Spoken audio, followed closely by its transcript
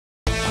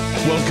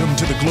Welcome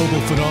to the global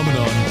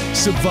phenomenon,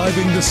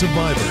 Surviving the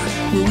Survivor,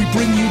 where we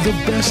bring you the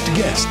best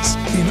guests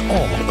in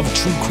all of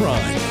true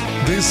crime.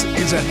 This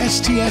is a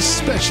STS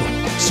special,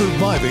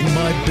 Surviving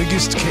My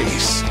Biggest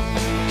Case.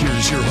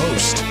 Here's your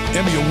host,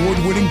 Emmy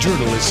Award-winning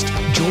journalist,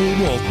 Joel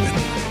Waldman.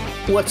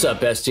 What's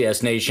up,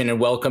 STS Nation, and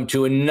welcome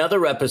to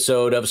another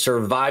episode of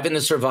Surviving the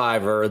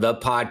Survivor, the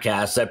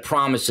podcast that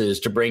promises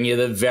to bring you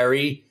the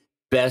very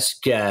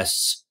best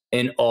guests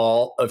in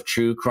all of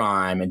true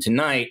crime. And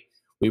tonight,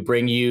 we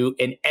bring you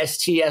an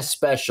STS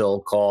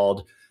special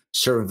called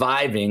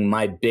Surviving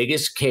My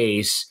Biggest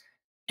Case.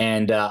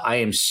 And I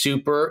am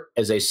super,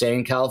 as they say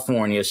in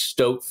California,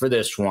 stoked for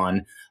this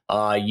one.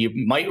 You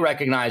might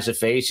recognize the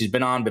face. He's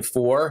been on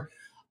before.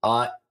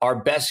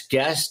 Our best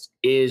guest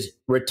is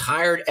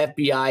retired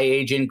FBI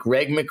agent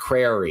Gregg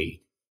McCrary.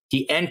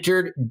 He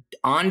entered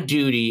on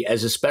duty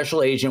as a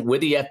special agent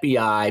with the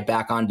FBI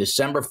back on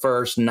December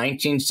 1st,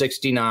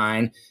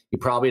 1969. He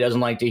probably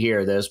doesn't like to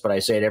hear this, but I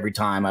say it every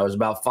time. I was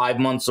about 5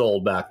 months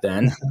old back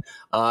then.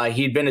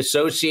 He's been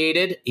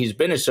associated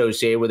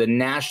with the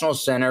National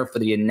Center for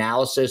the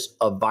Analysis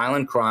of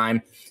Violent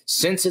Crime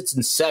since its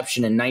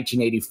inception in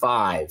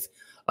 1985.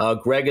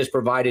 Gregg has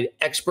provided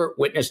expert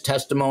witness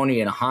testimony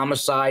in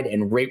homicide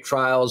and rape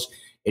trials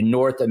in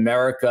North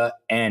America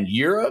and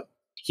Europe.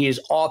 He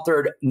has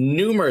authored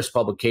numerous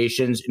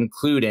publications,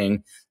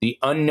 including The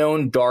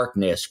Unknown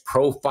Darkness,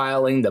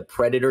 Profiling the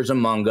Predators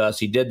Among Us.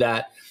 He did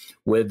that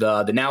with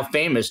the now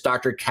famous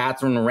Dr.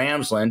 Catherine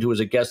Ramsland, who was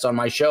a guest on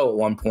my show at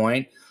one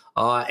point.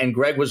 And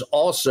Gregg was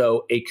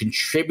also a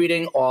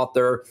contributing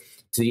author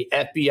to the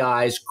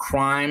FBI's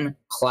Crime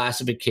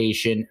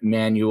Classification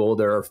Manual.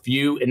 There are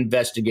few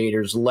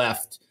investigators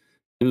left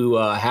who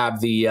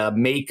have the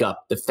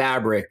makeup, the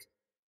fabric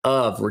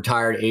of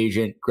retired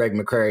agent Gregg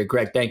McCrary.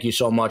 Gregg, thank you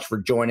so much for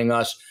joining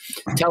us.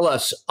 Tell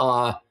us,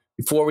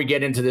 before we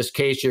get into this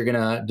case you're going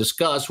to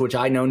discuss, which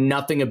I know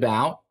nothing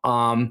about,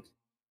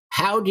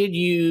 how did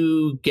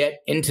you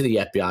get into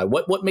the FBI?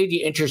 What made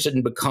you interested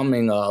in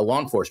becoming a law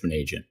enforcement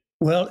agent?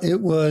 Well,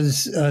 it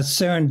was a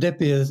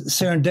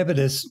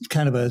serendipitous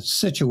kind of a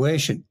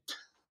situation.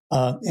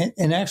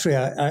 And actually,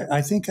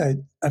 I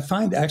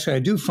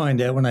do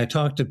find out when I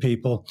talk to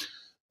people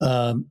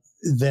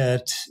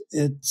that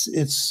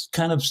it's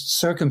kind of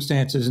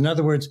circumstances. In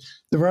other words,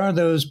 there are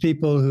those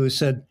people who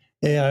said,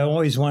 hey, I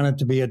always wanted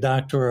to be a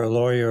doctor or a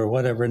lawyer or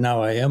whatever.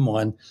 Now I am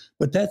one.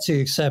 But that's the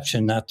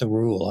exception, not the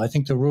rule. I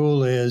think the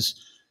rule is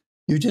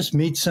you just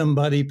meet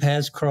somebody,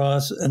 paths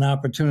cross, an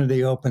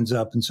opportunity opens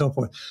up and so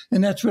forth.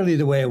 And that's really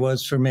the way it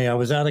was for me. I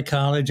was out of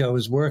college. I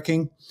was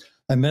working.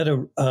 I met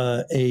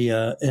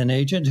an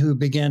agent who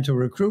began to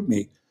recruit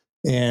me.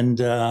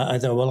 And I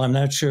thought, well, I'm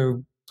not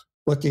sure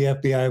what the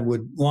FBI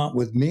would want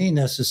with me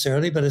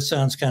necessarily, but it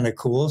sounds kind of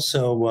cool.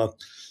 So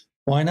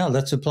why not?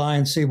 Let's apply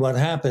and see what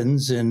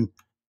happens. And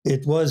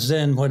it was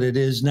then what it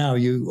is now.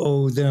 You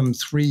owe them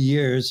 3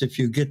 years if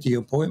you get the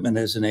appointment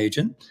as an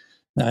agent.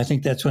 Now, I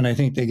think that's when I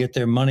think they get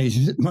their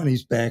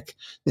money's back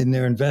in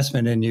their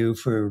investment in you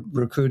for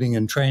recruiting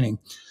and training.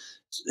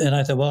 And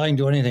I thought, well, I can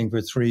do anything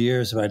for 3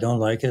 years. If I don't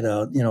like it,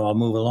 I'll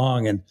move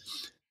along. And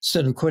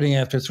instead of quitting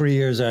after 3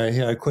 years,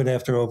 I quit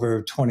after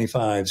over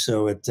 25.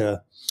 So it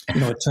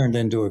turned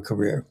into a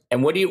career.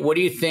 And what do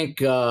you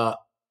think?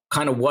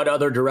 Kind of what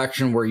other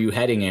direction were you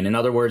heading in? In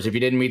other words, if you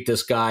didn't meet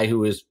this guy who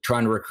was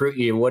trying to recruit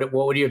you, what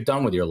would you have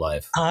done with your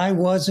life? I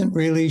wasn't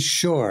really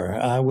sure.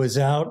 I was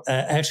out.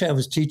 Actually, I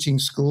was teaching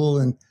school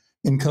and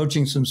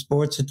coaching some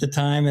sports at the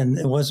time,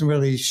 and I wasn't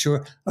really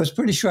sure. I was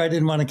pretty sure I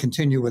didn't want to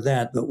continue with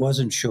that, but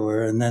wasn't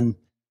sure. And then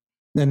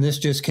this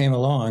just came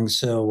along.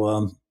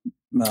 So,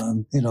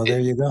 there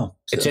you go.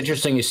 So. It's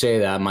interesting you say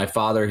that. My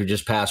father, who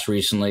just passed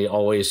recently,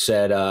 always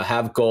said,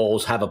 have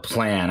goals, have a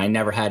plan. I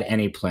never had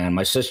any plan.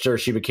 My sister,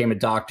 she became a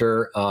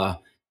doctor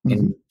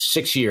in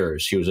 6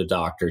 years. She was a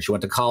doctor. She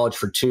went to college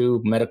for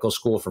 2, medical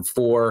school for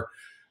 4.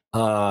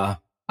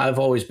 I've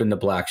always been the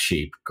black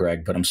sheep,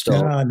 Gregg, but I'm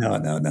still.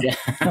 No. Yeah.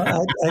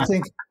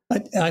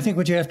 I think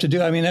what you have to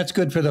do, I mean, that's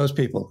good for those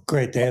people.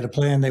 Great. They had a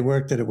plan. They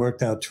worked it. It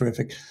worked out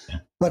terrific. Yeah.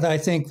 But I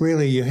think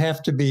really you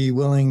have to be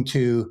willing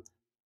to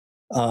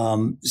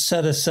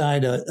set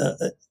aside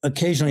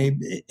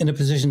occasionally in a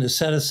position to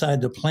set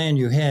aside the plan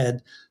you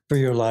had for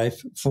your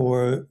life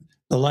for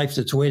the life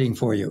that's waiting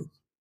for you.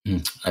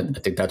 I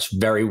think that's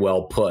very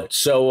well put.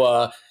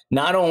 So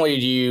not only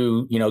do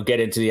you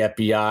get into the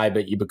FBI,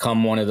 but you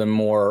become one of the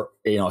more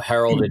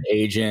heralded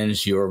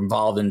agents. You're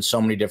involved in so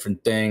many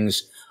different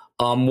things.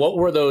 What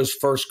were those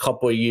first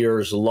couple of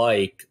years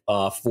like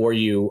for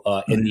you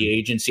in the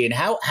agency, and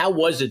how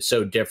was it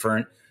so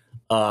different?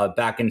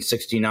 Back in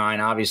 '69,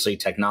 obviously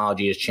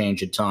technology has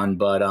changed a ton,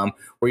 but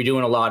were you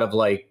doing a lot of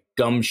like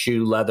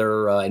gumshoe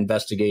leather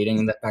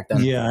investigating back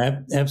then? Yeah,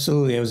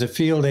 absolutely. I was a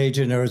field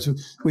agent, or as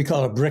we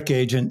call a brick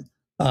agent.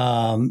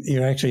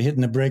 You're actually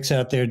hitting the bricks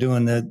out there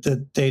doing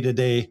the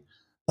day-to-day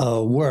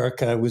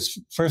work. I was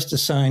first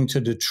assigned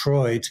to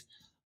Detroit.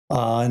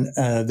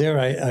 There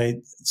I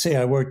say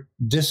I worked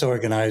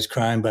disorganized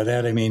crime. By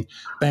that I mean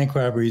bank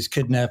robberies,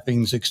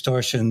 kidnappings,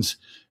 extortions,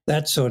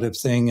 that sort of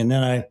thing. And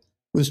then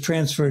was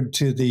transferred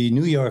to the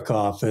New York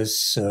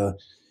office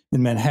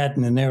in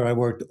Manhattan, and there I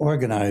worked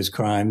organized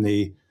crime,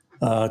 the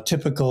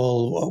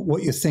typical,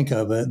 what you think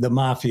of, the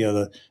mafia,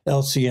 the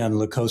LCN,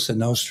 La Cosa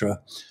Nostra,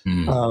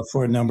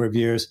 for a number of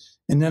years.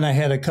 And then I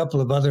had a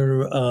couple of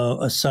other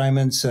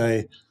assignments.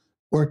 I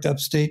worked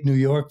upstate New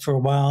York for a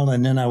while,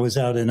 and then I was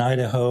out in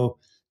Idaho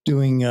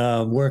doing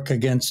work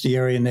against the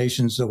Aryan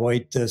nations, the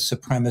white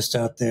supremacists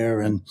out there.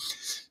 And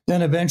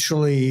then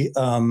eventually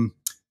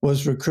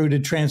was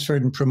recruited,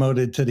 transferred, and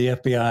promoted to the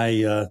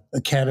FBI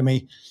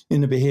Academy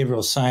in the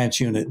Behavioral Science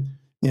Unit.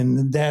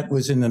 And that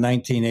was in the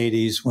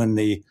 1980s when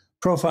the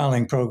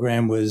profiling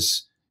program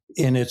was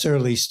in its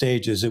early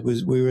stages.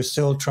 We were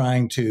still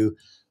trying to,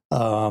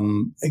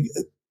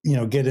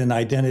 get an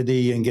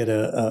identity and get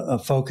a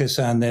focus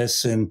on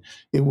this. And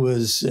it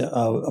was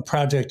a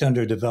project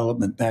under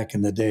development back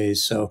in the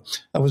days. So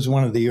I was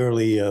one of the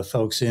early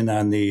folks in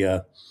on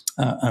the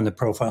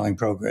profiling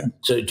program.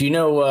 So do you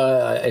know,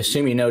 I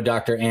assume you know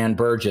Dr. Ann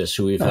Burgess,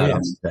 who we've had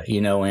on,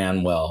 you know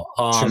Ann well.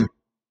 Sure.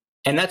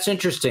 And that's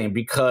interesting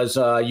because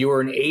you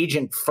were an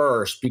agent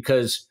first,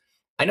 because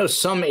I know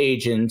some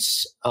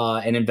agents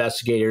and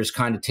investigators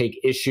kind of take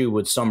issue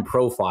with some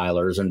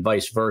profilers and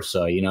vice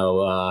versa,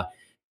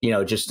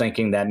 just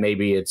thinking that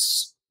maybe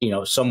it's,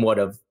 somewhat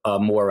of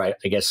more, I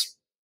guess,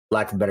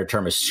 lack of a better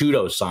term, a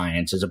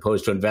pseudoscience as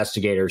opposed to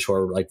investigators who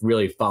are like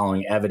really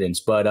following evidence.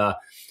 But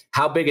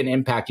how big an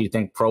impact do you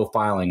think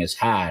profiling has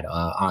had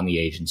on the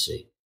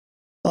agency?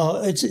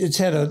 It's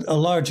had a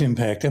large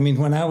impact. I mean,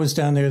 when I was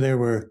down there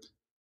were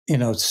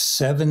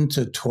 7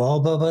 to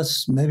 12 of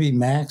us, maybe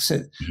max.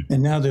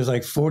 And now there's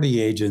like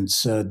 40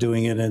 agents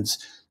doing it. And it's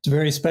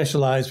very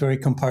specialized, very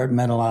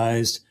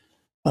compartmentalized.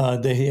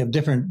 They have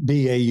different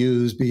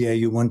BAUs,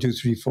 BAU 1, 2,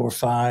 3, 4,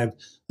 5,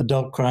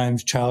 adult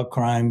crimes, child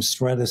crimes,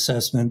 threat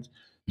assessment,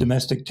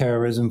 domestic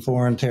terrorism,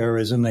 foreign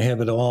terrorism. They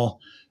have it all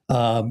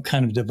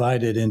kind of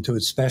divided into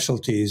its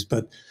specialties.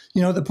 But,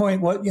 the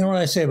point, what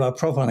I say about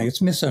profiling,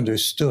 it's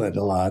misunderstood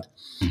a lot.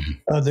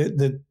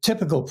 The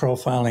typical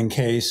profiling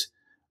case,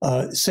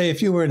 say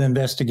if you were an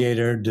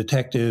investigator,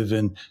 detective,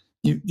 and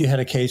you had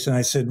a case and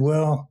I said,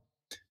 well,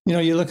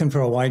 you're looking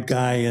for a white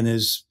guy in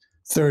his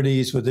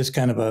 30s with this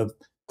kind of a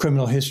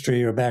criminal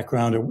history or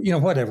background or,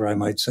 whatever I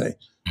might say.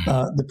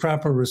 The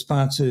proper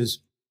response is,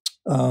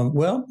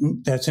 well,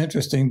 that's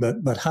interesting,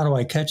 but how do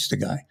I catch the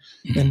guy?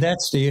 And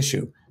that's the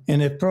issue.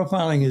 And if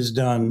profiling is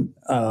done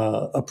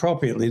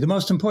appropriately, the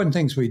most important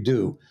things we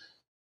do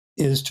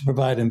is to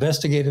provide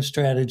investigative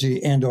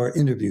strategy and or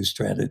interview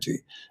strategy.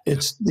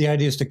 It's the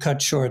idea is to cut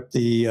short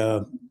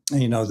the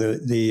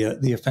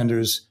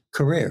offender's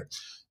career.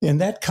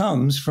 And that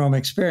comes from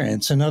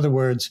experience. In other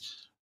words,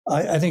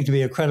 I think to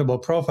be a credible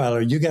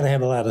profiler, you got to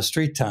have a lot of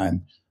street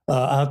time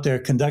out there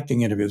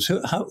conducting interviews.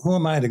 Who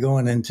am I to go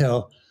in and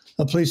tell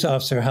a police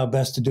officer how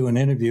best to do an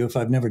interview if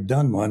I've never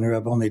done one or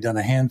I've only done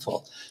a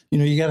handful?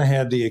 You got to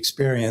have the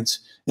experience.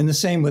 And the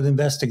same with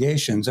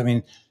investigations. I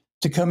mean,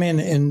 to come in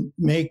and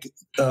make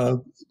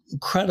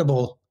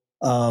credible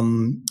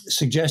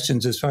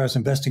suggestions as far as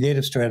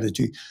investigative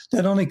strategy,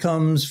 that only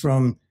comes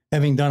from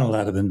having done a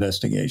lot of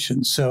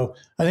investigations. So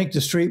I think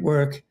the street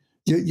work,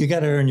 you got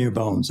to earn your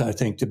bones, I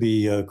think, to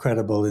be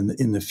credible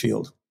in the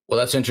field. Well,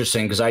 that's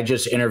interesting because I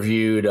just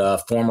interviewed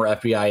former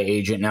FBI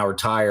agent, now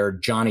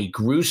retired, Johnny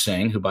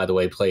Grusing, who, by the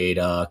way, played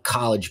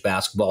college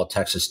basketball at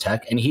Texas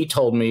Tech. And he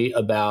told me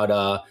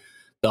about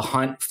the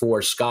hunt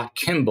for Scott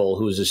Kimball,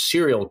 who is a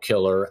serial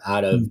killer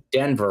out of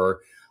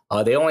Denver.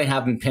 They only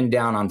have him pinned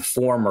down on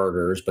 4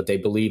 murders, but they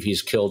believe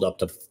he's killed up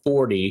to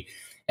 40.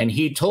 And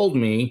he told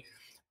me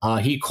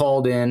he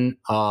called in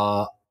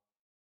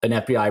an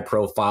FBI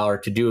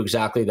profiler to do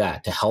exactly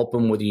that, to help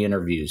him with the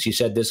interviews. He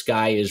said this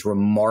guy is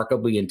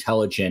remarkably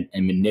intelligent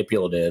and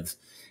manipulative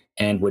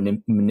and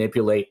would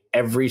manipulate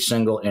every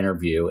single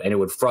interview. And it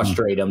would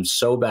frustrate him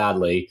so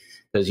badly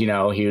because, he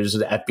was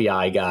the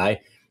FBI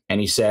guy.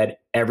 And he said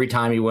every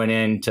time he went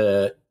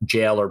into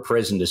jail or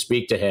prison to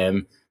speak to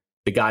him,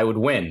 the guy would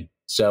win.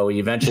 So he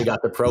eventually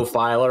got the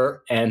profiler,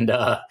 and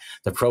the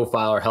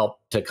profiler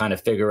helped to kind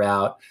of figure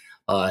out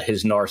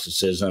his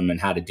narcissism and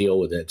how to deal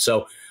with it.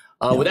 So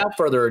without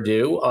further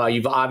ado,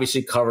 you've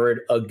obviously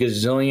covered a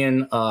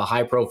gazillion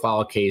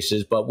high-profile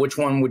cases, but which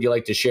one would you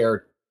like to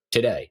share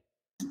today?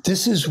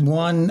 This is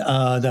one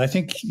that I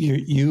think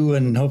you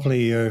and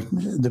hopefully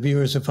the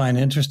viewers will find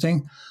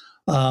interesting.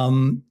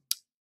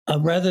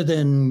 Rather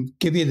than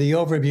give you the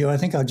overview, I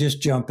think I'll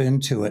just jump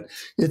into it.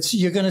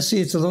 You're going to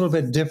see it's a little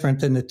bit different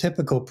than the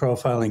typical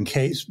profiling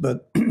case,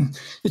 but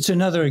it's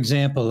another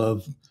example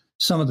of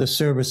some of the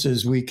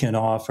services we can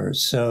offer.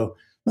 So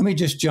let me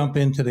just jump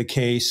into the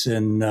case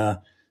and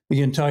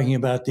begin talking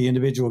about the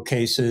individual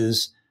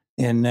cases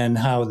and then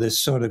how this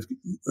sort of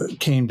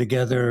came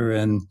together.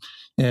 And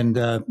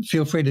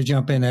feel free to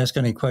jump in, ask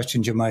any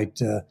questions you might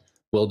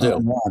Will do.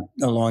 Want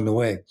along the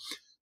way.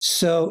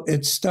 So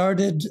it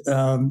started,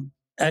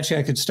 actually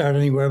I could start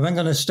anywhere, but I'm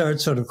going to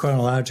start sort of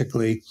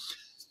chronologically.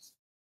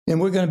 And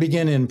we're going to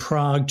begin in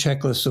Prague,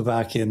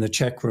 Czechoslovakia, in the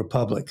Czech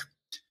Republic.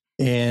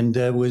 And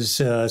it was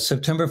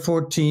September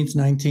 14th,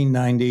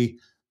 1990.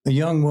 a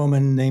young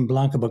woman named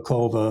Blanka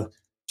Bakova.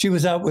 She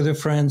was out with her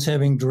friends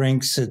having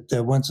drinks at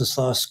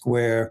Wenceslas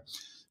Square,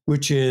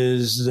 which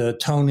is the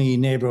Tony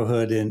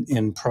neighborhood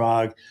in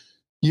Prague.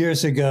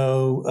 Years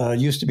ago,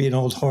 used to be an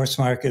old horse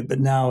market, but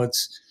now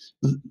it's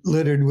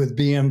littered with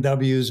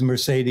BMWs,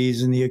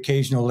 Mercedes, and the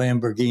occasional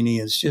Lamborghini.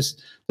 It's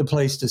just the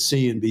place to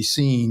see and be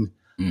seen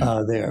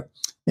there.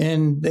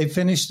 And they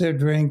finished their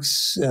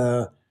drinks,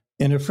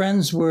 and her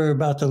friends were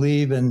about to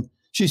leave, and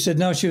she said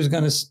no, she was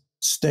going to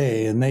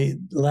stay. And they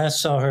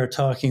last saw her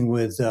talking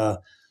with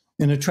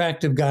an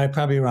attractive guy,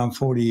 probably around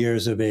 40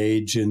 years of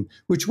age, and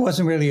which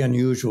wasn't really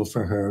unusual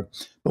for her.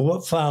 But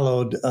what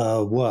followed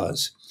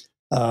was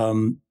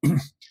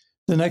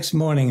the next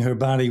morning, her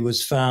body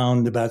was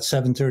found about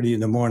 7:30 in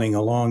the morning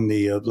along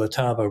the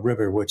Vltava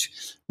River, which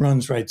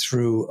runs right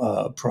through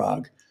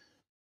Prague.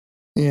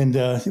 And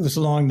it was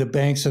along the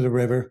banks of the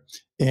river.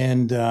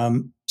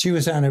 And she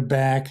was on her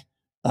back.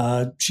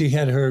 She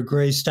had her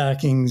gray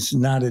stockings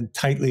knotted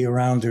tightly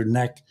around her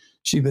neck.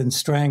 She'd been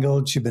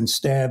strangled. She'd been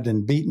stabbed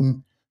and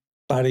beaten.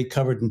 Body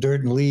covered in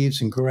dirt and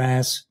leaves and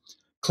grass.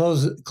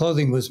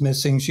 Clothing was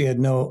missing. She had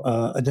no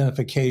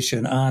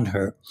identification on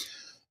her.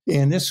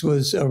 And this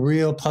was a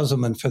real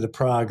puzzlement for the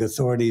Prague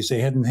authorities.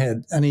 They hadn't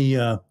had any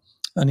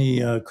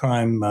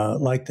crime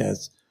like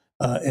that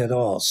at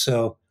all.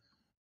 So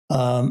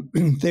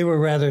they were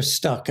rather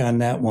stuck on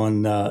that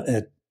one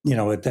at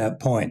that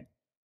point.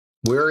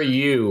 Where are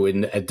you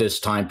at this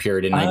time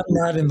period? I'm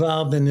not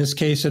involved in this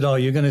case at all.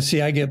 You're going to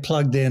see I get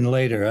plugged in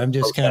later. I'm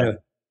just kind of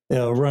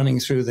running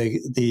through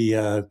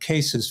the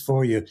cases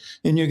for you,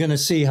 and you're going to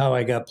see how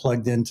I got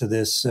plugged into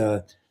this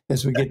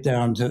as we get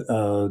down to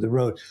the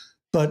road.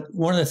 But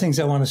one of the things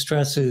I want to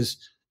stress is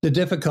the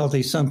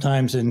difficulty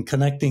sometimes in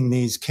connecting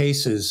these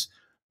cases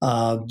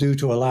due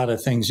to a lot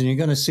of things, and you're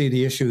going to see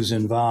the issues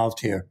involved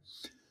here.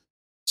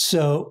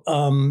 So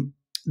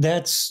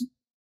that's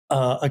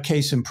a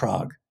case in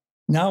Prague.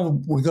 Now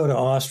we go to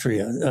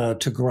Austria,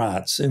 to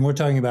Graz, and we're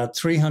talking about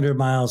 300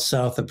 miles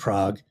south of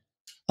Prague.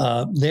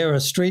 There, a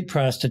street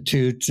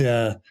prostitute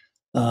named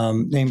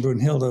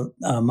Brunhilde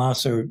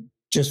Masser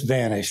just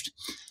vanished.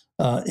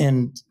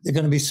 And there are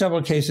going to be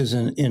several cases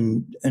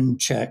in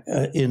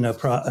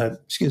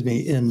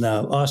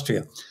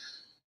Austria.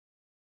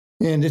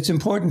 And it's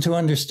important to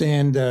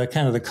understand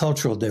kind of the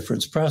cultural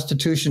difference.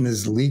 Prostitution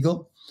is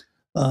legal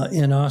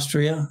in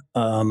Austria.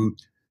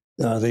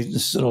 They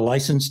sort of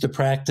licensed to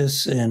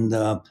practice, and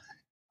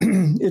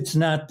it's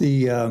not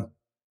the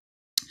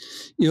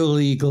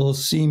illegal,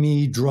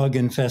 seamy,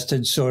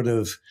 drug-infested sort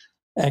of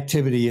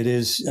activity it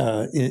is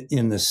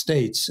in the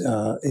States,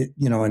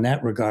 in that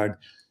regard.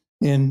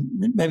 And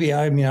maybe,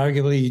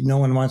 arguably no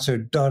one wants their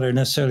daughter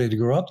necessarily to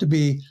grow up to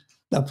be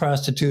a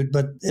prostitute,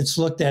 but it's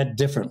looked at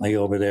differently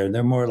over there.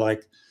 They're more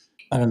like,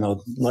 I don't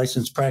know,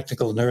 licensed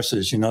practical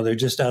nurses. They're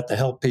just out to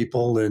help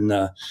people and,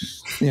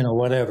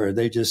 whatever.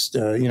 They just,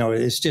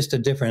 it's just a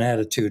different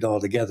attitude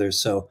altogether.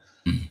 So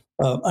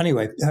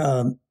anyway,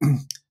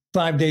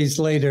 5 days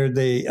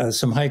later,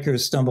 some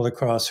hikers stumbled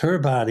across her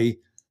body,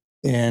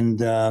 and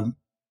then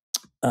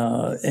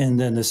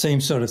the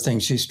same sort of thing.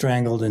 She's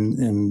strangled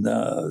and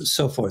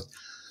so forth.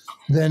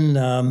 Then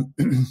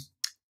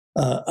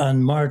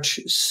on March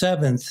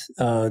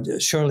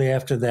 7th, shortly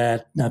after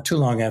that, not too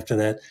long after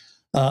that,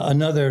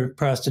 another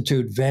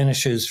prostitute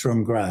vanishes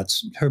from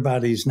Graz. Her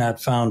body's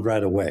not found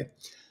right away.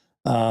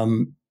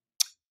 Then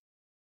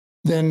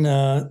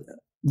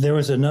there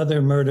was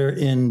another murder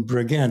in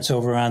Bregenz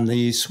over on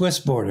the Swiss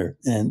border,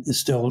 and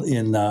still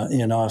in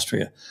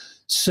Austria.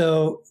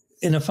 So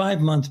in a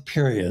 5-month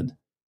period,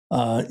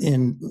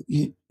 in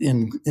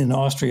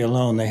Austria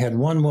alone, they had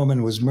one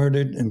woman was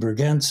murdered in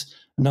Bregenz,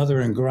 another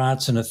in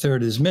Graz, and a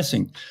third is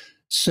missing.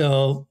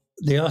 So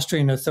the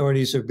Austrian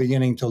authorities are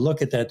beginning to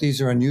look at that.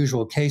 These are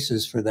unusual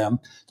cases for them.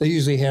 They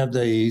usually have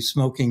the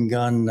smoking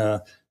gun,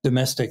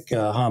 domestic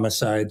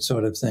homicide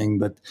sort of thing,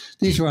 but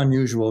these are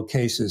unusual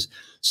cases.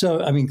 So,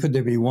 could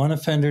there be one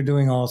offender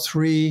doing all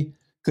three?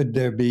 Could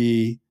there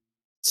be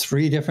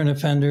 3 different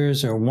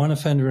offenders, or one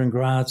offender in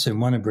Graz and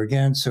one in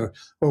Bregenz, or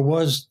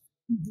was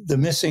the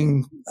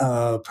missing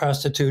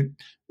prostitute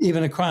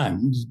even a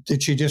crime?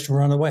 Did she just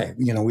run away?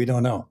 We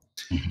don't know.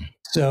 Mm-hmm.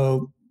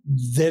 So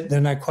they're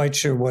not quite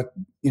sure what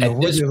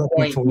what you're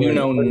looking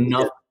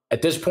for.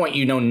 At this point,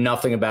 you know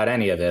nothing about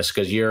any of this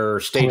because you're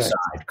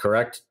stateside,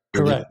 correct?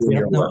 Correct.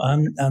 Yeah, no,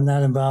 I'm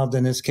not involved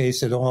in this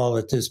case at all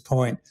at this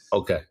point.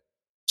 Okay.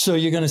 So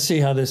you're going to see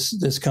how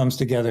this comes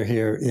together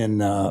here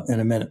in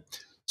a minute.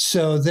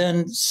 So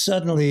then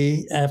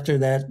suddenly after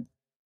that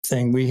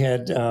thing, we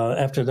had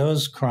after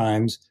those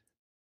crimes,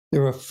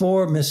 there were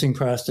 4 missing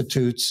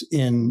prostitutes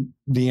in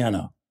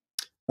Vienna.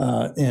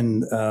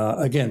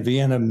 Again,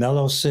 Vienna,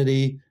 mellow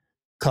city,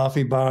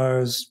 coffee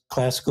bars,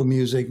 classical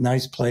music,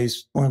 nice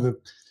place, one of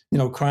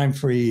the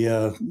crime-free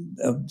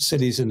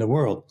cities in the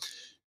world.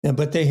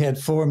 But they had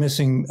 4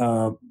 missing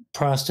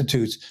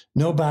prostitutes,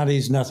 no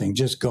bodies, nothing,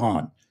 just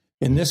gone.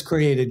 And this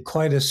created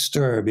quite a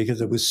stir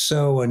because it was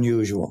so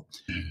unusual.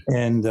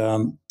 And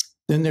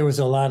then there was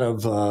a lot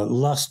of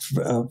lust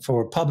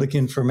for public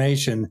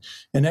information,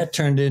 and that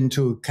turned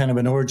into kind of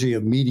an orgy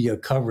of media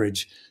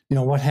coverage.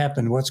 What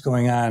happened? What's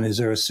going on? Is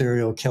there a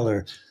serial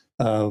killer?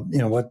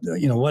 What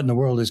in the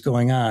world is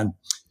going on?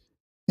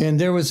 And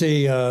there was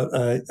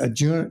a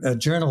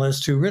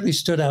journalist who really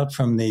stood out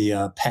from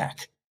the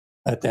pack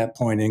at that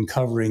point in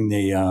covering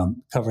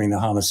the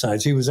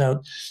homicides. He was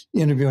out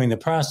interviewing the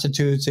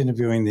prostitutes,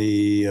 interviewing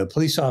the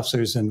police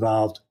officers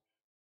involved,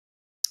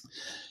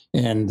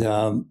 and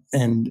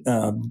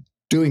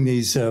doing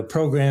these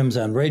programs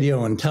on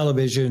radio and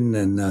television,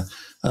 and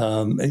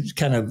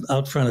kind of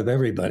out front of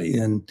everybody.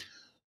 And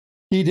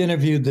he'd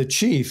interviewed the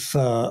chief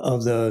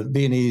of the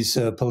Viennese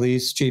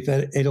police, Chief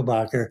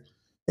Edelbacher,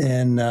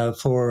 and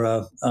for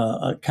a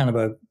kind of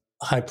a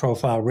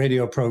high-profile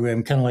radio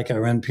program, kind of like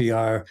our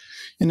NPR.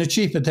 And the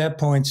chief at that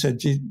point said,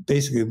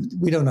 basically,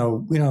 we don't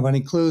know. We don't have any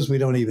clues. We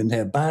don't even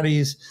have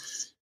bodies.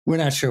 We're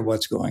not sure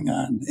what's going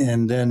on.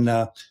 And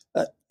then,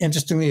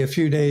 interestingly, a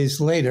few days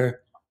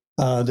later,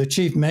 the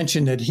chief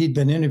mentioned that he'd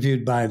been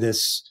interviewed by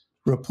this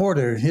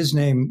reporter.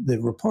 The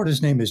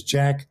reporter's name is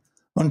Jack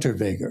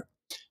Unterweger.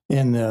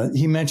 And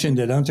he mentioned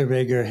that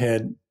Unterweger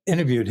had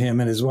interviewed him,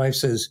 and his wife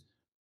says,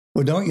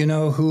 "Well, don't you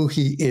know who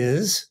he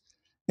is?"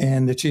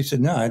 And the chief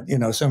said,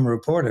 "No, some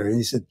reporter." And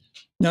he said,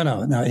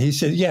 No. He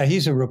said, "Yeah,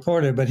 he's a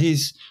reporter, but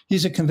he's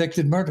a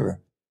convicted murderer.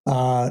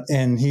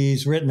 And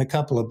he's written a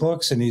couple of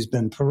books, and he's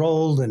been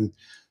paroled, and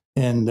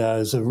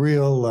is a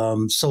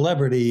real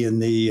celebrity in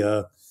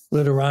the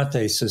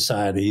literati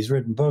society. He's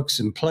written books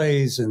and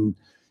plays and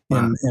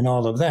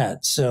all of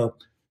that." So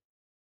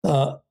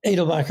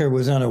Edelbacher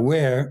was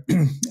unaware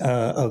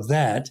of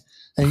that.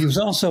 And he was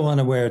also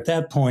unaware at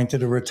that point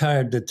that a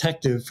retired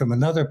detective from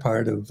another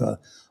part of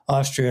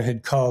Austria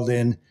had called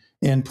in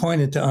and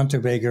pointed to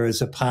Unterweger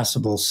as a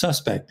possible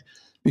suspect,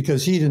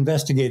 because he'd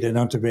investigated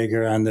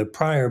Unterweger on the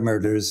prior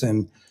murders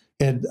and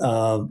had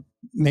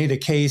made a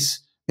case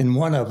in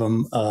one of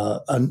them,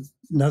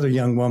 another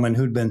young woman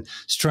who'd been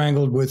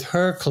strangled with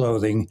her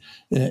clothing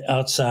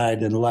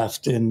outside and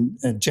left. And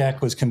Jack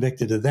was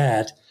convicted of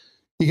that.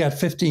 He got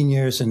 15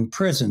 years in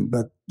prison.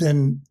 But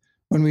then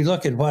when we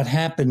look at what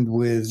happened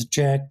with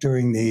Jack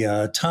during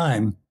the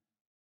time,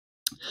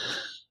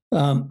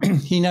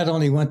 he not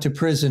only went to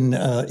prison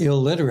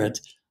illiterate,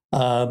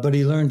 but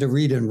he learned to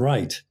read and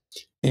write.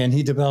 And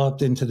he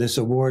developed into this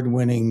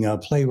award-winning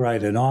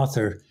playwright and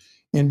author,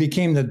 and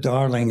became the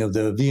darling of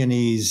the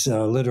Viennese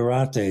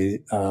literati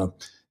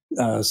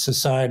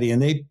society.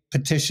 And they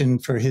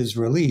petitioned for his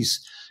release.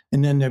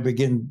 And then there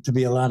began to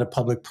be a lot of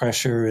public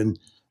pressure and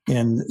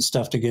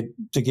stuff to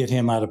get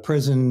him out of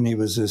prison.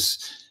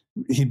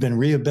 He'd been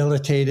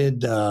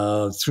rehabilitated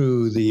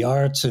through the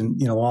arts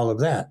and all of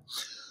that.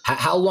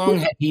 How long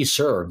had he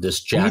served, this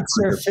Jack? He'd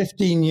served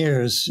 15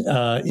 years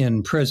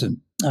in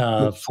prison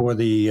for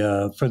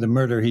the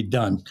murder he'd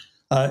done.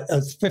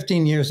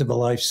 15 years of a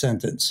life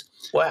sentence.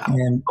 Wow.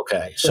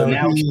 Okay. So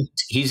now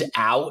he's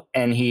out,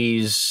 and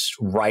he's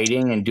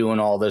writing and doing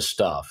all this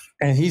stuff.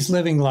 And he's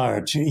living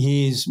large.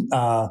 He's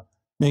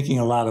making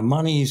a lot of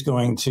money. He's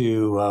going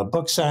to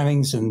book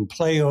signings and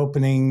play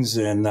openings,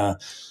 and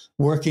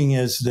working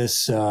as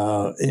this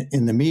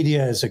in the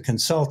media as a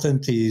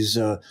consultant. He's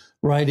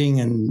writing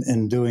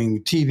and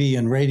doing TV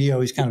and radio.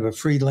 He's kind of a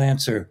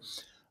freelancer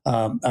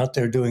out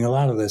there doing a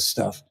lot of this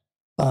stuff.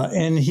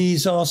 And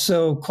he's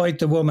also quite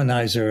the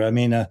womanizer. I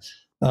mean,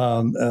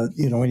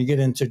 when you get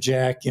into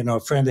Jack, a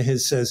friend of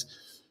his says,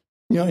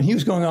 and he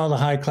was going to all the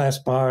high-class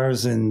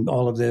bars and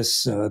all of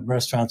this,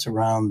 restaurants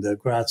around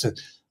Graz.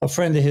 A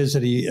friend of his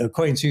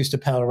acquaintance used to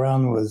pal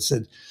around with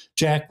said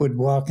Jack would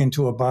walk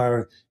into a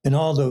bar and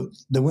all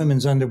the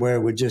women's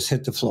underwear would just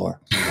hit the floor.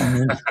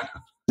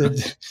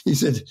 He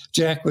said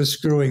Jack was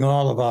screwing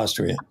all of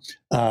Austria.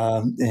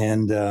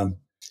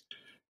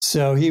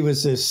 So he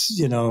was this,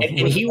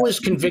 And he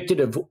was convicted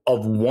of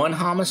one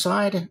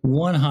homicide?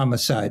 One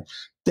homicide.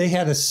 They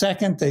had a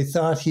second they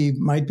thought he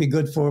might be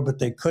good for, but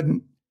they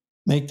couldn't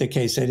make the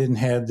case. They didn't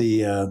have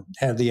the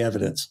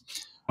evidence.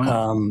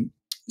 Wow.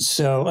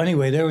 So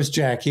anyway, there was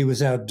Jack. He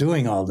was out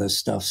doing all this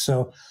stuff.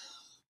 So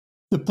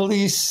the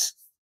police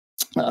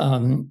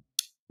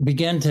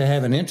began to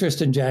have an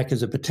interest in Jack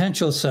as a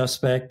potential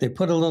suspect. They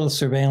put a little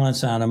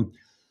surveillance on him,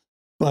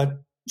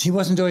 but he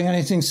wasn't doing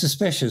anything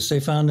suspicious.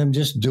 They found him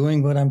just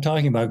doing what I'm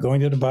talking about,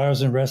 going to the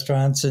bars and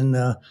restaurants and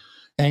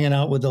hanging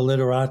out with the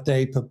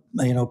literati,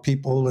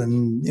 people,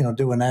 and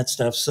doing that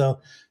stuff. So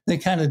they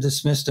kind of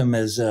dismissed him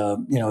as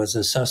as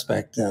a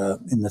suspect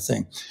in the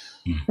thing.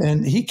 Mm-hmm.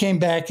 And he came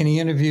back and he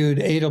interviewed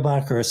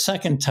Edelbacher a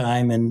second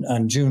time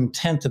on June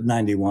 10th of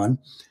 91.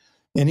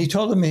 And he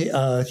told him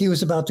he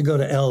was about to go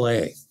to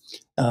L.A.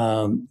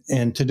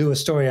 And to do a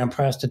story on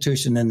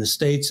prostitution in the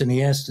States. And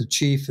he asked the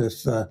chief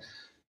if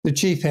the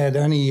chief had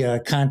any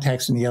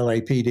contacts in the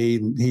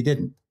LAPD. He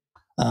didn't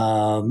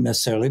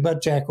necessarily,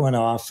 but Jack went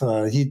off.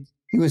 He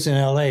was in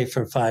L.A.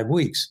 for 5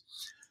 weeks.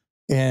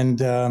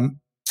 And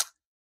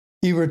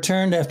he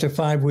returned after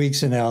 5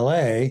 weeks in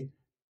L.A.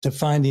 to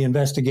find the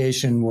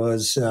investigation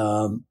was,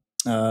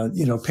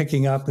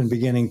 picking up and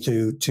beginning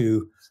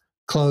to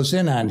close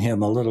in on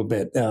him a little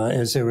bit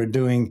as they were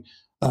doing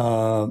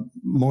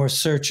more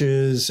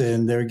searches,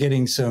 and they're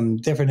getting some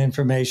different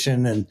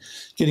information and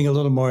getting a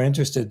little more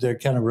interested. They're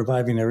kind of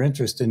reviving their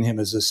interest in him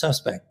as a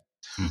suspect.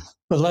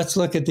 But let's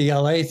look at the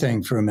LA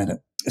thing for a minute.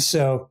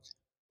 So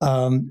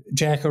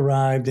Jack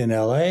arrived in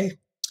LA,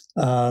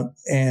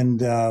 and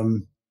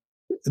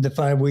the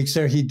 5 weeks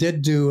there, he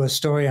did do a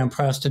story on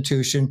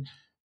prostitution.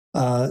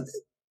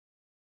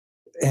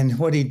 And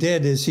what he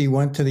did is he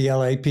went to the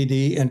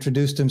LAPD,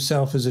 introduced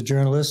himself as a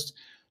journalist.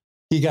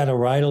 He got a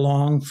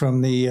ride-along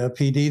from the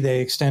PD. They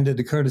extended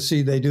the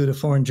courtesy they do to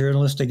foreign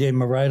journalists. They gave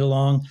him a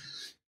ride-along.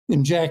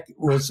 And Jack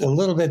was a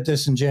little bit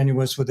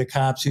disingenuous with the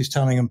cops. He was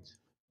telling them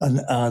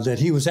that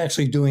he was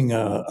actually doing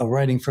a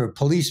writing for a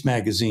police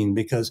magazine,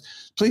 because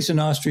police in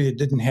Austria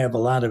didn't have a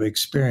lot of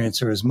experience,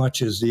 or as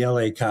much as the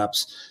LA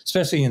cops,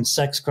 especially in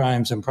sex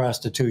crimes and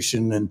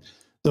prostitution and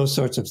those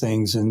sorts of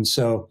things. And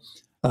so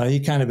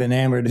he kind of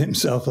enamored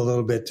himself a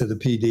little bit to the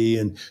PD,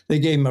 and they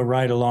gave him a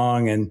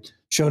ride-along and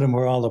showed him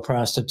where all the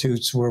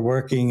prostitutes were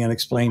working and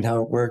explained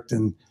how it worked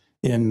and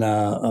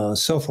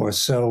so forth.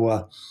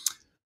 So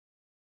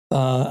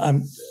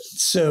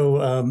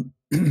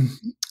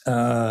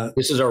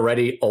this is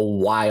already a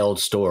wild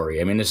story.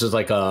 I mean, this is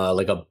like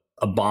a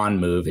Bond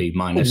movie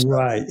minus.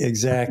 Right,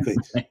 exactly.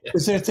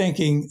 Because they're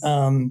thinking,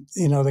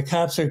 the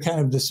cops are kind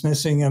of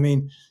dismissing. I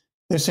mean,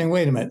 they're saying,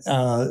 wait a minute,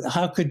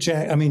 how could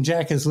Jack? I mean,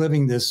 Jack is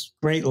living this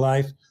great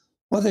life.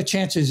 What are the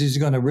chances he's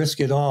going to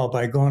risk it all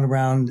by going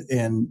around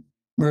and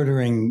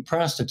murdering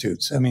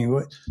prostitutes? I mean,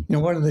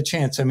 what are the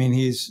chances? I mean,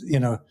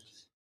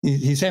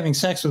 he's having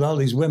sex with all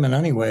these women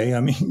anyway. I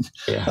mean,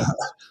 yeah.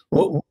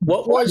 What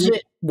was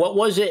it? What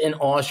was it in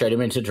Austria? I didn't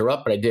mean to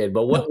interrupt, but I did.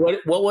 But what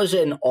was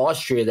it in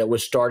Austria that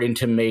was starting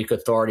to make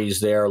authorities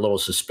there a little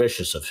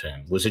suspicious of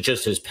him? Was it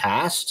just his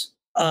past?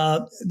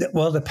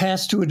 Well, the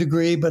past to a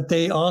degree, but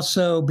they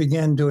also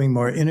began doing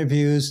more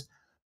interviews,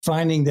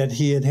 finding that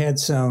he had had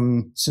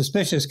some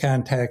suspicious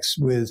contacts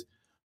with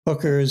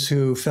hookers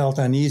who felt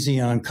uneasy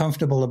and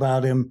uncomfortable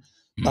about him.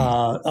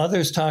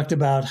 Others talked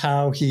about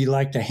how he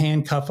liked to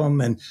handcuff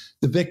them, and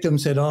the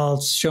victims had all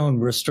shown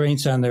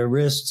restraints on their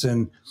wrists,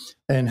 and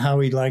how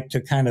he liked to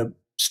kind of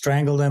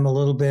strangle them a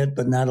little bit,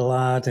 but not a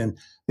lot. And,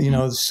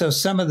 so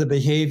some of the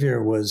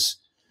behavior was,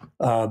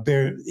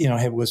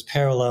 was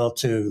parallel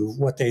to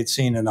what they'd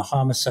seen in the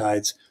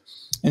homicides.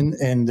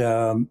 And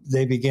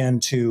they began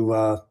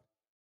to,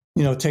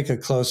 take a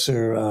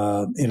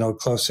closer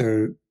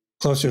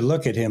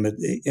look at him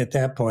at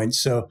that point.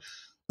 So,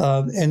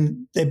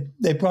 and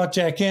they brought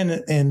Jack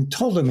in and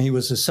told him he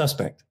was a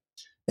suspect,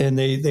 and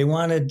they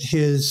wanted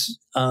his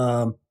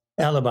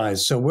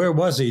alibis. So where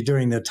was he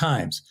during the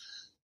times?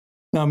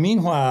 Now,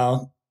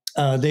 meanwhile,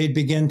 they'd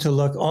begin to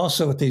look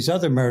also at these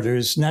other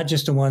murders, not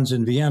just the ones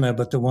in Vienna,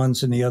 but the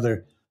ones in the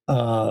other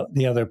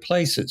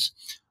places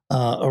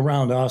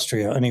around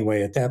Austria.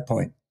 Anyway, at that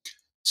point,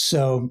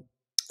 so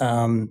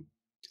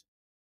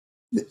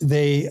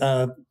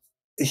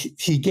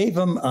he gave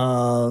them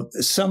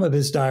some of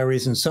his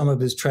diaries and some of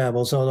his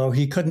travels, although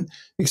he couldn't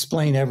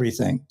explain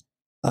everything.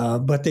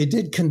 But they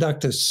did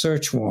conduct a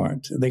search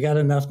warrant. They got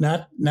enough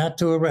not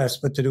to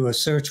arrest, but to do a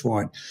search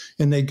warrant.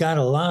 And they got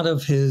a lot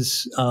of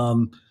his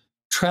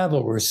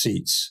travel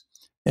receipts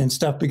and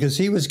stuff, because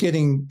he was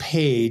getting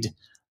paid,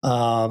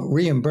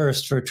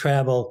 reimbursed for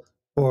travel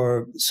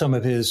for some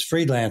of his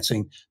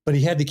freelancing, but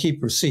he had to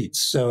keep receipts.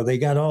 So they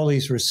got all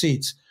these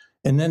receipts,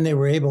 and then they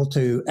were able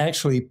to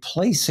actually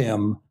place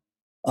him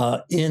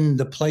in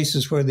the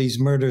places where these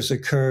murders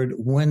occurred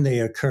when they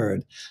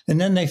occurred. And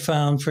then they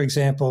found, for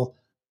example,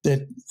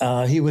 that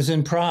he was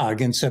in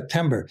Prague in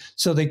September.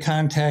 So they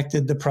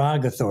contacted the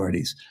Prague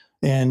authorities.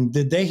 And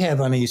did they have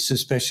any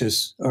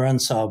suspicious or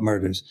unsolved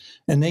murders?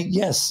 And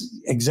yes,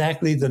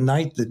 exactly the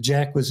night that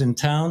Jack was in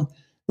town,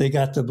 they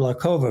got the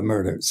Blakova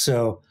murder.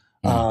 So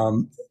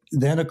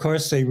then, of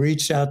course, they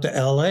reached out to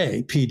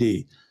LA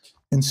PD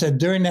and said,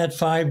 during that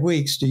 5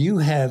 weeks, do you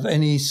have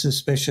any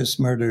suspicious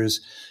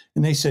murders?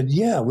 And they said,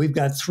 yeah, we've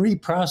got 3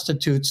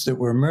 prostitutes that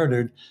were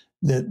murdered,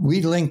 that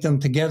we linked them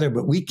together,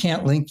 but we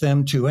can't link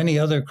them to any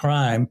other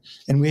crime,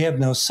 and we have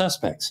no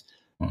suspects.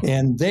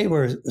 And they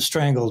were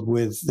strangled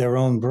with their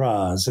own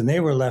bras, and they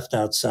were left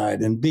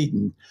outside and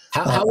beaten.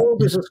 How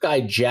old is this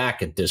guy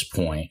Jack at this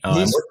point?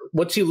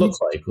 What's he look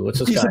like? What's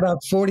this guy? He's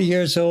about 40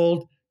 years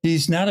old.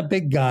 He's not a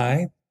big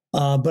guy,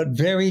 but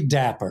very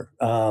dapper.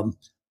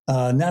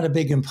 Not a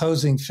big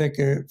imposing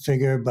figure,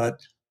 but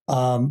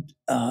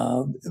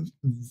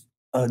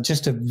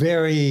just a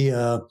very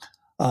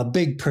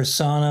big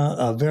persona,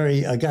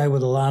 a guy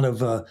with a lot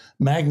of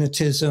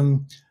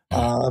magnetism,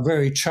 a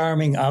very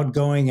charming,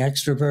 outgoing,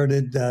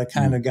 extroverted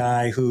kind of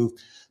guy who,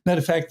 matter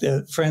of fact,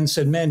 a friend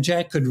said, man,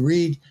 Jack could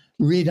read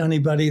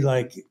anybody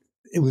like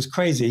it was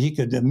crazy. He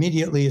could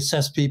immediately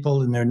assess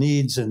people and their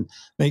needs and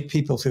make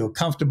people feel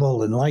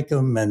comfortable and like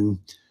them, and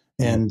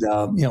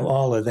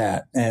all of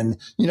that. And,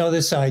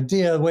 this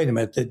idea, wait a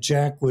minute, that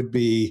Jack would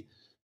be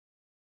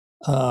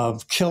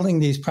killing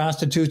these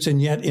prostitutes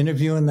and yet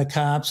interviewing the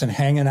cops and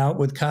hanging out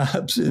with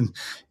cops. And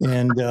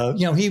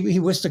he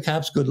wished the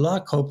cops good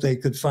luck, hoped they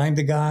could find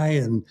the guy,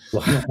 and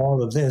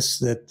all of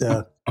this.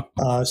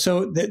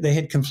 So they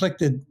had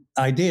conflicted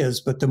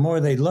ideas, but the more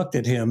they looked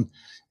at him,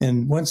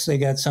 and once they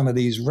got some of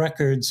these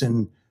records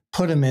and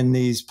put him in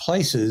these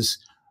places,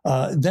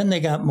 then they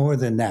got more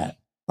than that.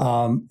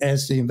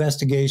 As the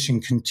investigation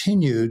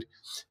continued,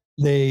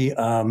 they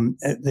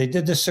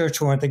did the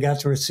search warrant, they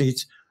got the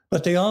receipts,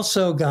 but they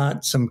also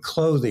got some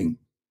clothing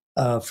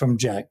from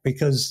Jack,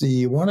 because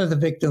one of the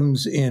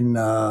victims in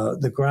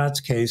the Graz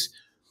case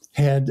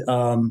had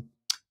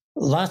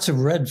lots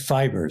of red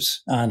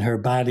fibers on her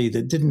body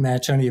that didn't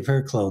match any of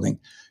her clothing.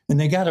 And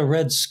they got a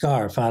red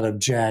scarf out of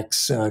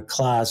Jack's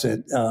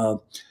closet.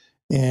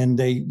 And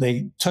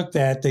they took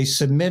that, they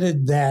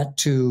submitted that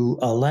to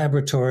a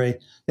laboratory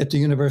at the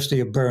University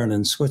of Bern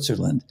in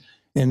Switzerland.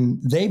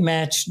 And they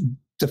matched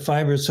the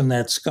fibers from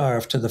that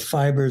scarf to the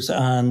fibers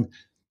on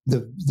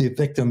the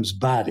victim's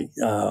body.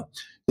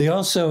 They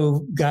also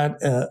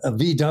got a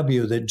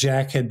VW that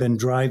Jack had been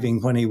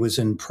driving when he was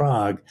in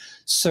Prague,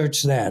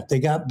 searched that. They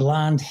got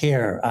blonde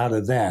hair out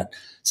of that,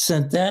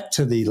 sent that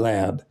to the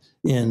lab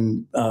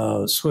in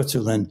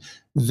Switzerland.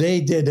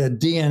 They did a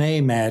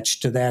DNA match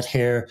to that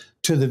hair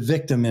to the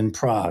victim in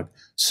Prague.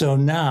 So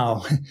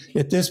now,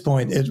 at this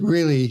point, it's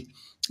really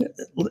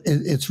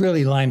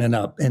lining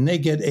up, and they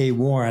get a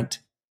warrant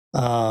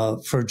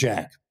for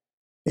Jack.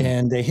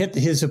 And they hit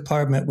his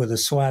apartment with a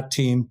SWAT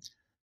team,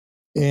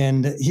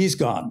 and he's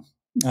gone.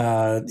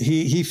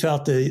 He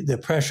felt the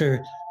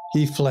pressure.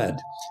 He fled,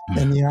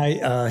 and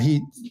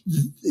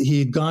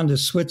he'd gone to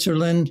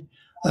Switzerland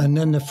and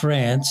then to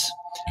France,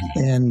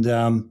 and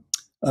then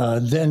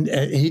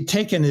he'd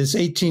taken his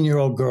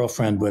 18-year-old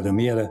girlfriend with him.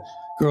 He had a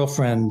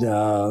girlfriend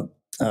that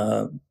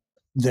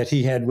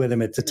he had with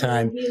him at the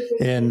time.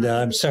 And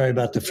I'm sorry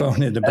about the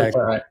phone in the back.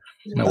 All right.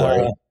 No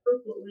worries.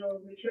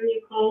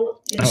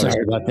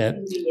 Sorry about that.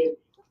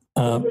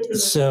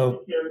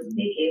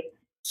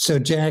 So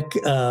Jack,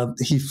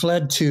 he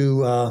fled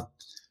to,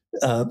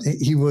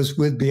 he was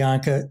with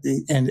Bianca,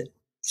 and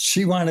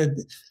she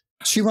wanted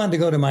to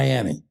go to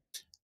Miami.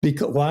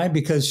 Why?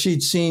 Because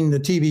she'd seen the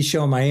TV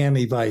show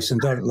Miami Vice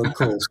and thought it looked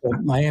cool. So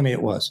Miami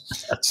it was.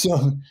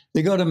 So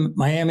they go to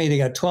Miami. They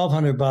got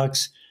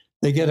 $1,200.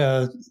 They get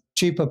a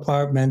cheap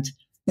apartment.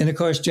 And of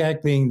course,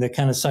 Jack, being the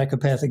kind of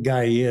psychopathic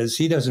guy he is,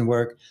 he doesn't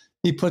work.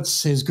 He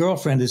puts his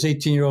girlfriend, his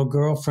 18-year-old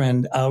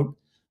girlfriend, out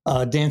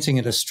dancing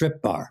at a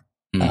strip bar,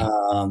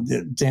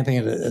 dancing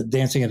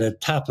at a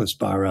topless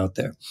bar out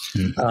there.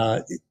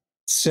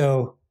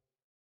 So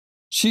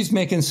she's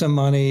making some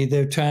money.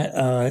 They're trying,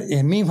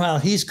 and meanwhile,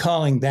 he's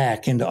calling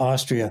back into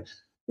Austria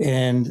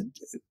and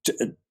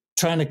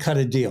trying to cut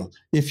a deal.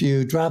 If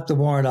you drop the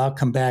warrant, I'll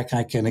come back.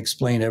 I can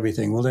explain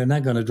everything. Well, they're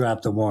not going to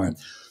drop the warrant.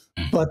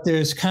 But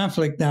there's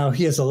conflict now.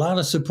 He has a lot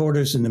of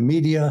supporters in the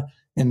media,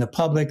 in the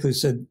public, who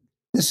said,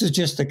 this is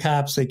just the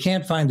cops. They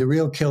can't find the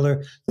real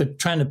killer. They're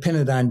trying to pin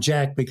it on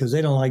Jack because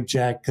they don't like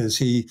Jack because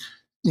he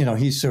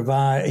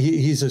survived.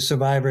 He's a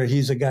survivor.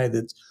 He's a guy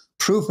that's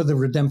proof of the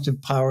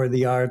redemptive power of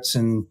the arts,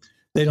 and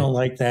they don't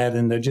like that,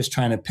 and they're just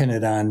trying to pin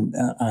it on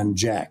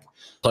Jack.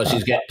 Plus,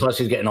 he's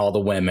getting all the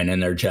women,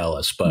 and they're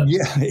jealous. But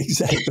yeah,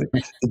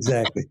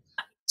 exactly.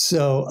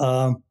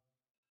 So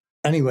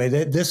anyway,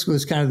 this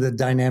was kind of the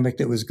dynamic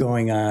that was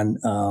going on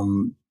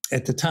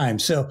at the time.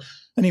 So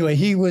anyway,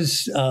 he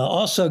was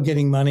also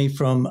getting money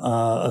from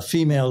a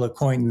female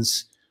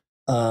acquaintance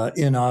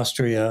in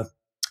Austria,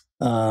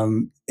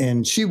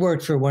 and she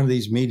worked for one of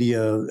these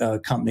media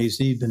companies.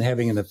 He'd been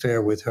having an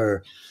affair with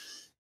her.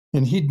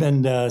 And he'd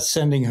been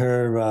sending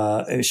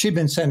her, she'd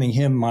been sending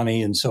him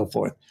money and so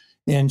forth.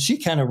 And she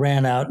kind of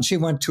ran out and she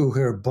went to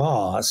her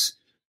boss,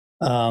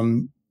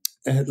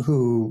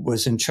 who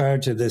was in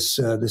charge of this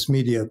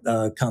media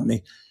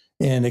company,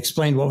 and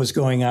explained what was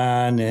going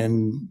on,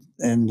 and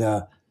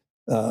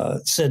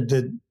said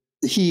that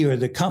he or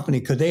the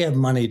company, could they have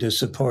money to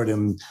support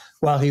him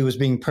while he was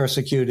being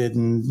persecuted,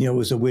 and it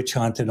was a witch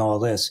hunt and all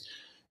this.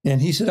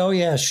 And he said, oh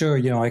yeah, sure,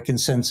 I can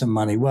send some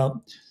money.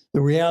 Well, the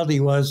reality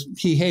was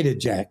he hated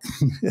Jack.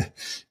 He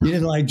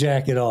didn't like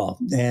Jack at all.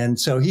 And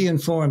so he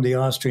informed the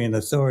Austrian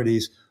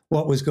authorities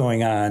what was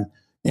going on,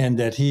 and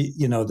that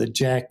that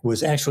Jack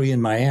was actually in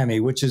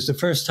Miami, which is the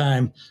first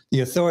time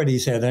the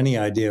authorities had any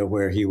idea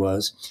where he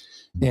was.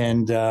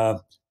 And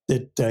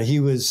that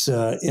he was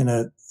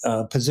in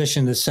a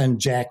position to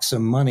send Jack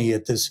some money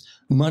at this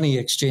money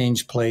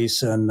exchange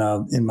place in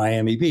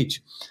Miami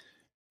Beach.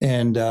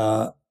 And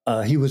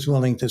he was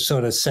willing to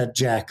sort of set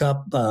Jack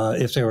up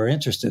if they were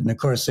interested, and of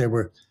course they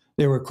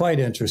were quite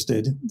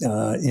interested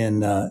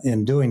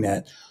in doing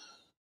that.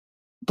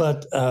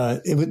 But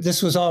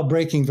this was all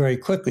breaking very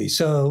quickly.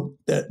 So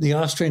the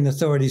Austrian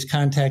authorities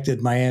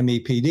contacted Miami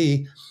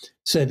PD,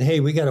 said, "Hey,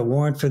 we got a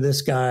warrant for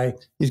this guy.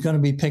 He's going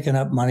to be picking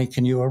up money.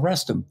 Can you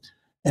arrest him?"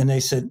 And they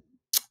said,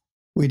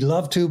 "We'd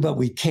love to, but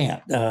we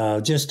can't.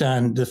 Just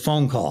on the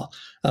phone call."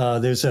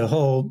 There's a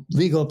whole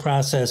legal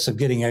process of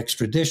getting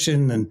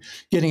extradition and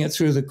getting it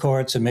through the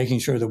courts and making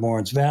sure the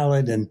warrant's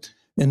valid. And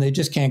and they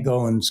just can't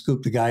go and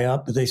scoop the guy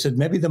up. But they said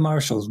maybe the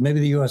marshals, maybe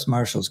the U.S.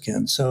 Marshals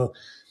can. So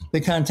they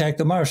contact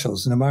the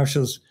marshals, and the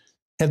marshals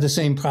have the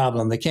same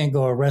problem. They can't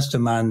go arrest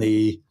him on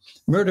the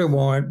murder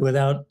warrant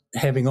without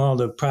having all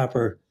the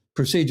proper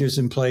procedures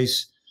in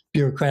place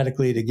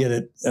bureaucratically to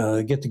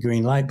get the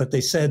green light. But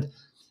they said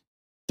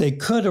they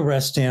could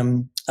arrest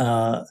him,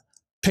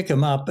 pick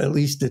him up, at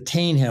least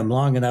detain him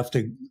long enough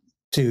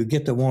to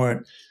get the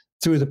warrant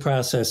through the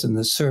process and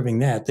the serving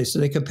that. They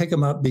said they could pick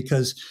him up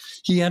because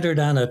he entered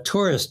on a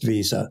tourist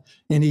visa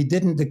and he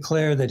didn't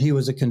declare that he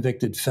was a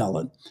convicted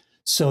felon.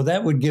 So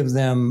that would give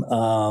them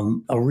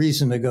a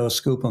reason to go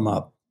scoop him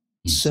up.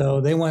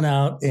 So they went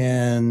out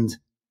and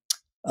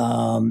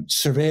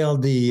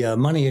surveilled the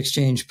money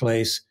exchange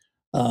place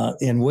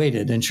and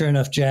waited. And sure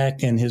enough,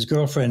 Jack and his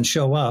girlfriend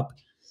show up,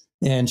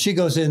 and she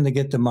goes in to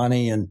get the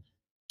money. And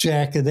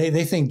Jack,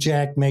 they think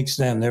Jack makes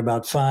them. They're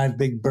about 5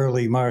 big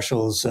burly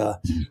marshals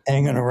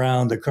hanging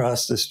around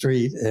across the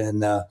street.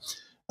 And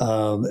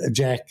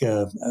Jack,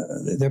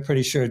 they're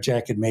pretty sure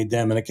Jack had made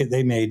them, and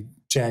they made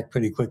Jack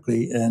pretty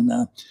quickly.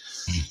 And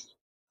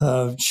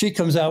she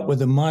comes out with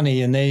the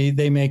money, and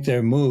they make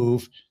their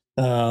move.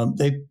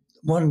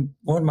 One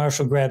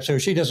marshal grabs her.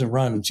 She doesn't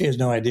run. She has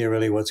no idea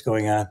really what's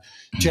going on.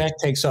 Jack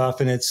takes off,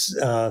 and it's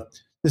the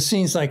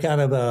scene's like out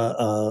of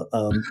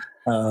a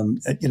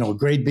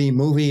grade B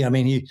movie. I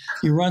mean,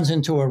 he runs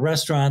into a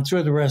restaurant,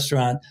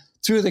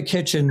 through the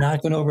kitchen,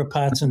 knocking over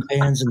pots and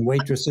pans and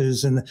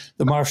waitresses, and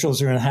the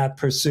marshals are in hot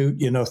pursuit,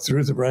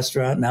 through the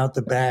restaurant and out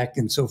the back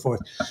and so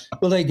forth.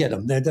 Well, they get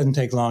him. That doesn't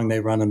take long.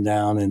 They run him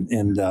down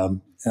and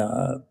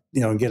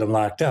get him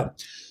locked up.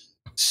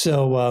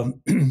 So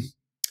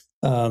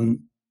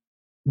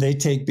they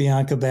take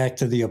Bianca back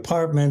to the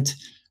apartment.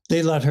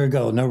 They let her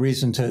go. No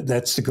reason to.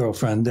 That's the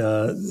girlfriend.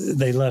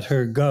 They let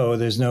her go.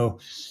 There's no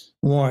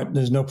warrant.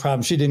 There's no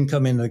problem. She didn't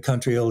come into the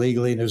country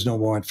illegally. There's no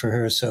warrant for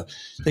her. So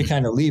they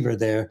kind of leave her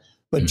there.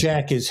 But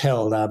Jack is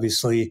held,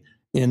 obviously.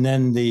 And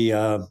then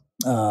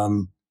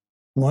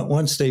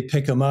once they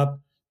pick him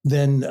up,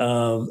 then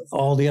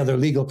all the other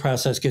legal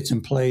process gets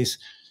in place.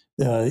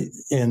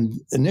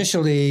 And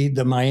initially,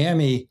 the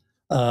Miami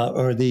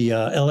or the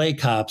LA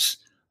cops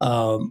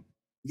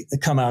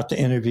come out to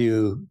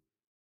interview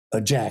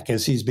Jack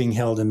as he's being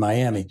held in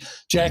Miami.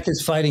 Jack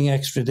is fighting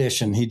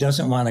extradition. He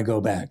doesn't want to go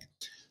back.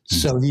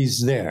 So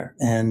he's there.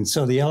 And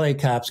so the LA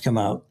cops come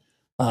out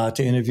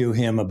to interview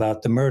him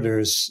about the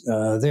murders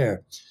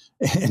there.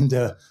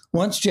 And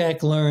once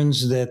Jack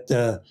learns that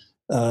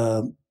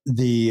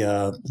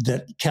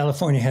that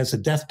California has a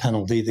death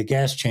penalty, the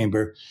gas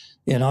chamber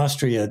in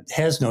Austria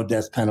has no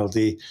death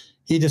penalty,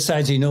 he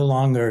decides he no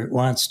longer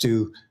wants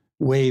to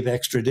waive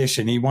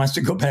extradition. He wants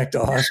to go back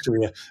to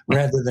Austria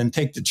rather than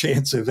take the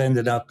chance of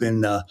ending up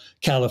in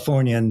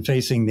California and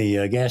facing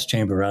the gas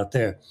chamber out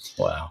there.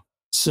 Wow.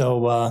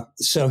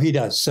 So he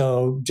does.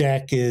 So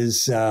Jack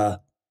is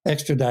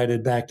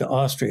extradited back to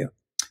Austria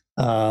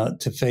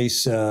to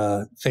face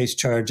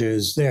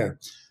charges there.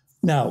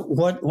 Now,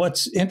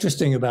 what's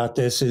interesting about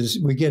this is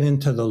we get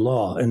into the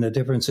law and the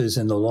differences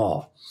in the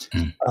law.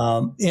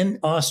 In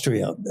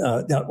Austria,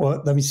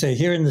 let me say,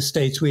 here in the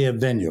States, we have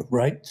venue,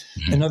 right?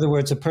 In other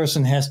words, a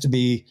person has to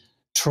be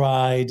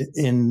tried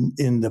in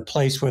the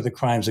place where the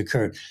crimes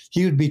occurred.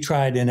 He would be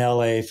tried in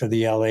L.A. for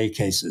the L.A.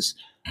 cases.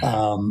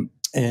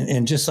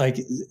 And just like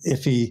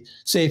if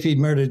he'd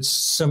murdered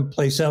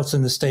someplace else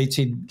in the States,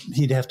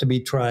 he'd have to be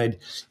tried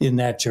in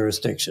that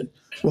jurisdiction.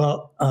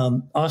 Well,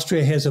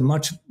 Austria has a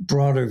much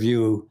broader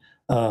view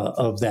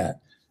of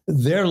that.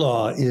 Their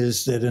law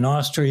is that an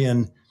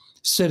Austrian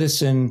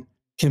citizen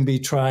can be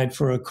tried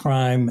for a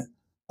crime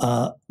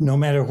no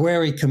matter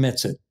where he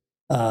commits it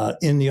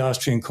in the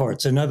Austrian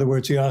courts. In other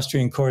words, the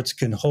Austrian courts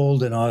can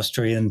hold an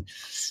Austrian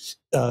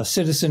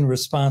citizen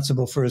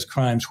responsible for his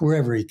crimes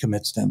wherever he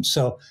commits them.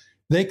 So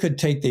they could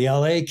take the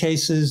LA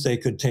cases, they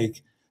could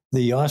take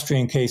the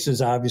Austrian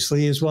cases,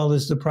 obviously, as well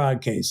as the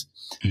Prague case.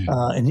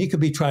 And he could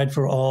be tried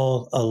for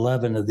all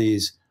 11 of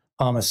these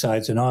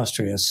homicides in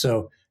Austria.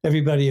 So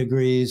everybody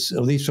agrees,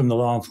 at least from the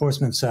law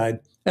enforcement side,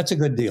 that's a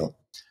good deal.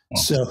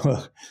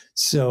 Wow.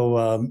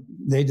 So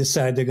they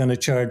decide they're going to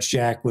charge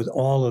Jack with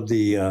all of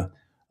the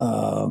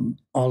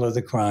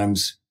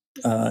crimes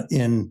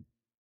in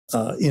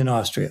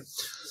Austria.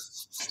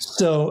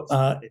 So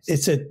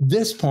it's at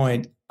this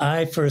point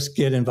I first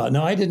get involved.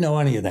 Now, I didn't know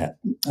any of that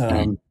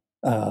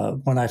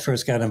when I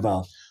first got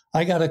involved.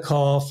 I got a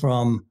call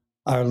from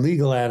our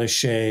legal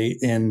attaché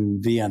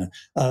in Vienna.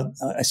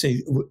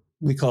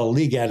 We call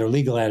legat or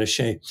legal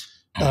attaché.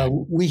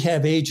 We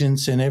have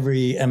agents in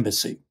every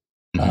embassy.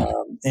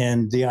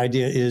 And the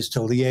idea is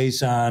to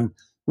liaison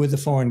with the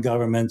foreign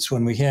governments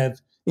when we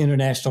have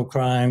international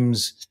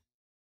crimes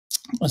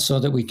so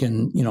that we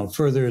can,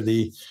 further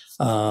the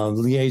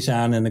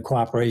liaison and the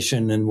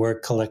cooperation and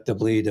work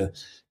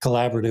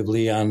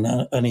collaboratively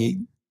on any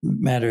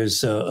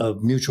matters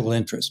of mutual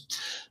interest.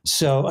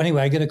 So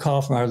anyway, I get a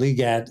call from our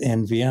legat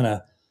in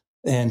Vienna,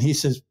 and he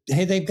says,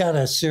 hey, they've got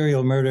a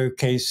serial murder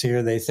case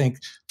here. They think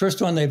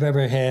first one they've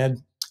ever had,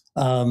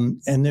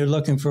 and they're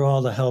looking for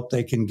all the help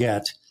they can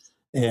get.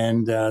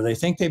 and they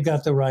think they've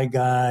got the right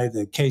guy,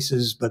 the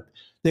cases, but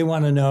they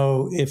want to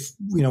know if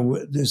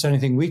there's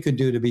anything we could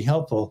do to be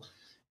helpful.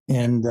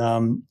 And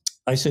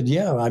I said,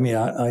 yeah, I mean,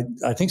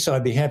 I think so.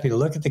 I'd be happy to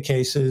look at the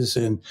cases.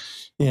 And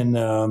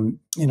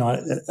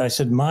I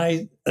said,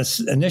 my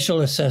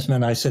initial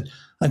assessment, I said,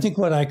 I think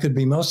what I could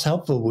be most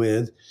helpful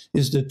with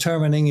is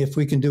determining if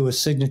we can do a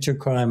signature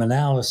crime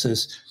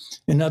analysis.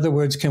 In other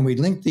words, can we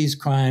link these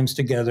crimes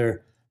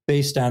together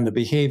based on the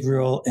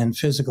behavioral and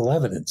physical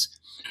evidence?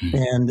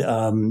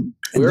 And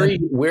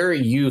where are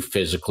you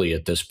physically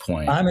at this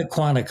point? I'm at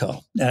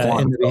Quantico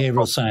in the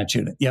behavioral science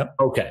unit. Yep.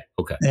 Okay.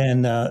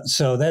 And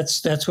so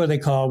that's what they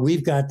call.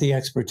 We've got the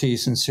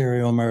expertise in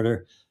serial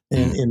murder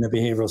in the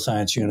behavioral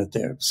science unit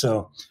there.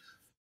 So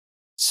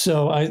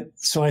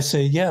I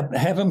say, yeah,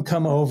 have them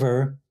come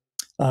over.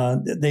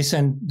 They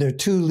send their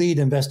 2 lead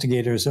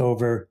investigators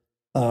over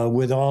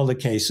with all the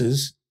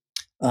cases.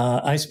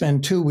 I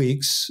spend 2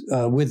 weeks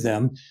with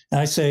them.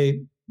 And I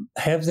say,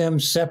 have them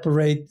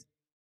separate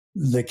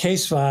the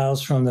case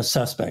files from the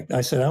suspect. I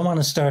said, I want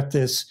to start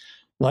this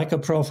like a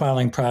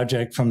profiling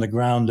project from the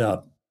ground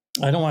up.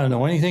 I don't want to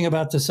know anything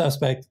about the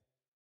suspect.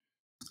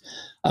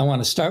 I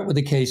want to start with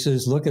the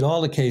cases, look at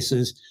all the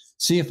cases,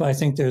 see if I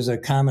think there's a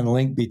common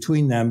link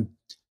between them.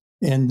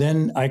 And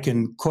then I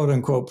can, quote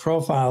unquote,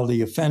 profile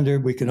the offender.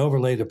 We can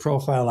overlay the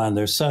profile on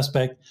their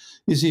suspect.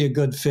 Is he a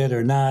good fit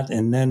or not?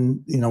 And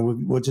then,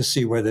 we'll just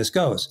see where this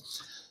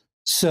goes.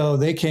 So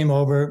they came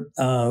over.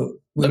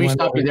 Let me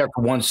stop you there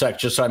for 1 sec,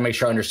 just so I make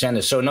sure I understand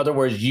this. So in other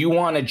words, you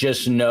want to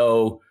just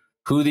know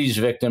who these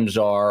victims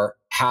are,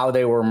 how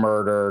they were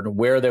murdered,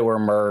 where they were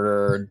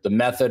murdered, the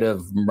method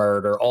of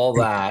murder, all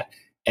that,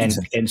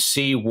 and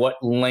see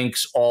what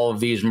links all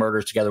of these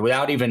murders together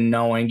without even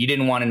knowing. You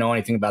didn't want to know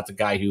anything about the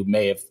guy who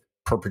may have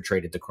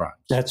perpetrated the crime.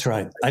 That's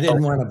right. I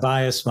didn't want to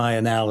bias my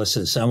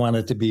analysis. I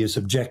wanted to be as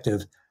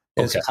objective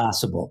as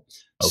possible.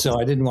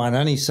 So I didn't want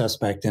any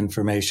suspect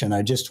information.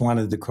 I just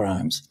wanted the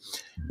crimes.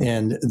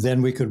 And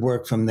then we could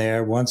work from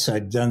there. Once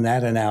I'd done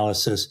that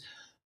analysis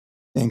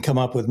and come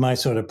up with my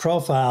sort of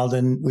profile,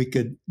 then we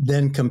could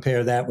then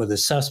compare that with the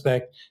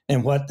suspect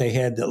and what they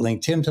had that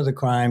linked him to the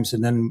crimes.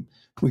 And then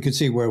we could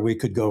see where we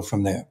could go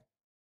from there.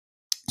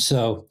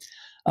 So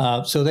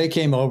they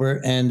came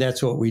over, and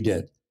that's what we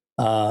did.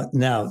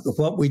 Now,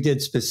 what we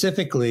did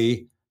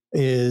specifically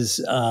is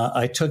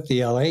I took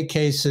the LA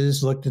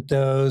cases, looked at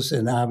those,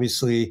 and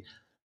obviously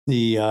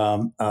the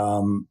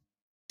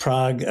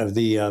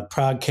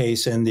Prague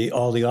case and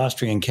all the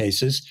Austrian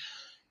cases,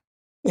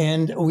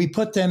 and we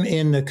put them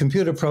in the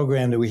computer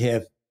program that we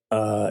have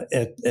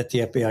at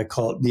the FBI.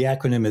 Called, the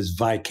acronym is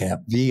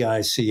VICAP,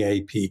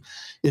 VICAP.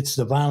 It's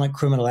the Violent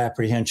Criminal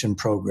Apprehension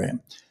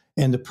Program,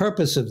 and the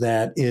purpose of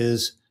that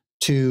is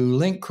to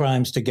link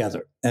crimes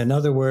together. In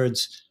other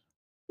words,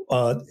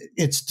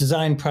 it's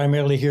designed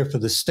primarily here for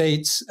the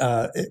states.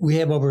 We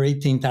have over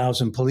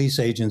 18,000 police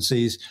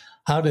agencies.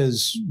 How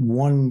does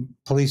one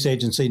police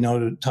agency know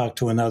to talk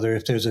to another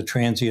if there's a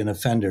transient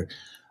offender?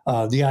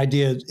 The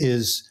idea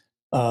is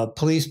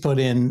police put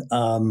in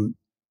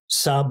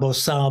both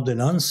solved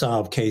and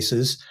unsolved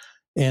cases,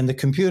 and the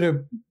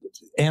computer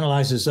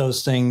analyzes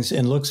those things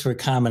and looks for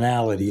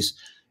commonalities.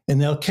 And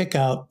they'll kick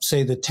out,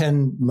 say, the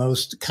 10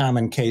 most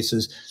common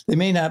cases. They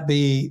may not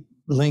be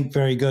linked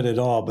very good at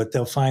all, but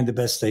they'll find the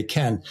best they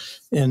can.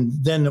 And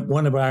then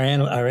one of our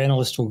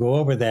analysts will go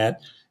over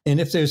that. And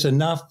if there's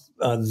enough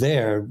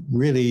there,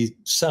 really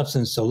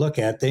substance to look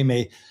at,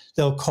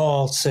 they'll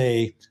call,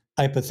 say,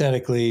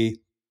 hypothetically,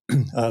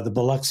 the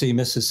Biloxi,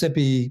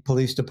 Mississippi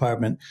Police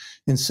Department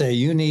and say,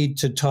 you need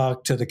to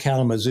talk to the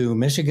Kalamazoo,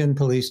 Michigan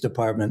Police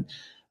Department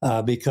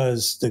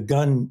because the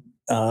gun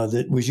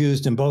that was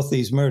used in both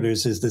these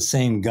murders is the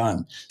same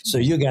gun. So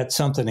you got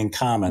something in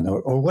common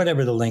or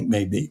whatever the link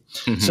may be.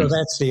 Mm-hmm. So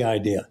that's the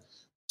idea.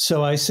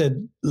 So I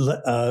said,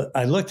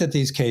 I looked at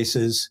these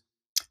cases,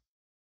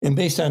 and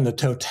based on the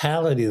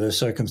totality of the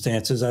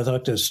circumstances, I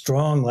thought there's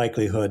strong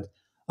likelihood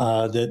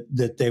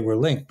that they were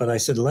linked. But I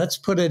said, let's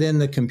put it in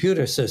the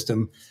computer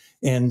system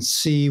and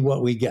see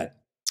what we get.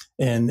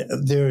 And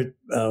there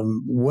are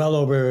well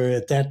over,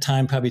 at that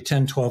time, probably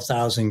 10,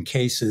 12,000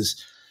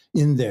 cases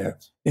in there.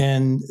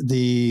 And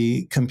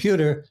the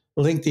computer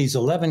linked these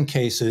 11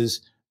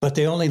 cases, but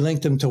they only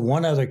linked them to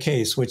one other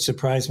case, which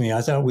surprised me.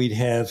 I thought we'd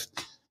have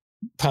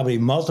probably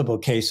multiple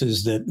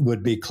cases that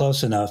would be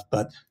close enough,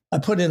 but I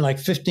put in like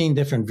 15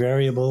 different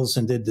variables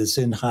and did this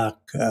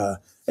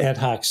ad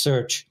hoc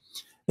search.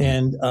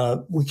 And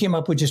we came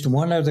up with just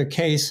one other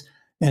case,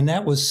 and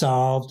that was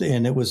solved,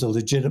 and it was a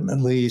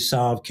legitimately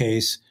solved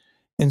case.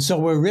 And so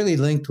we're really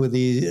left with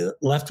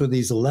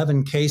these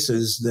 11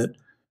 cases that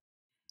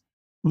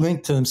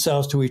linked to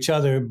themselves to each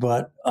other,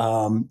 but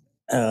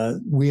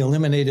we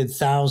eliminated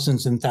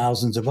thousands and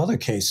thousands of other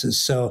cases.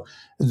 So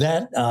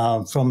that,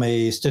 from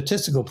a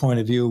statistical point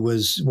of view,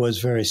 was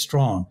very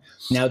strong.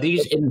 Now,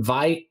 these in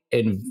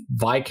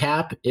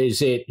VICAP,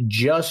 is it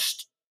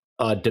just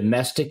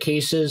domestic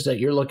cases that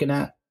you're looking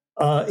at?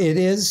 It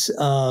is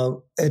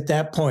at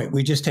that point.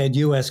 We just had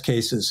U.S.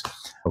 cases.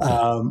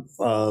 Okay.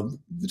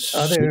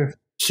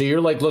 So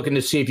you're like looking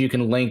to see if you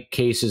can link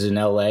cases in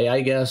LA,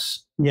 I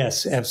guess?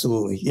 Yes,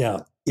 absolutely. Yeah.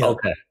 Yeah.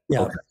 Okay.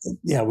 Yeah. Okay.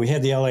 Yeah. We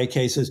had the LA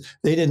cases.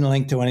 They didn't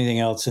link to anything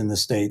else in the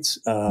States,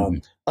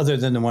 other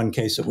than the one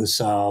case that was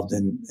solved.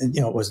 And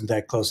it wasn't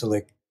that close a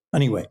link.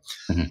 Anyway,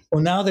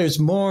 well, now there's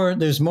more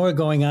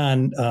going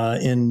on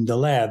in the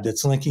lab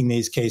that's linking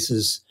these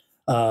cases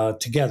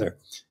together.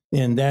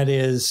 And that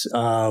is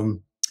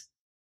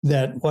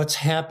that what's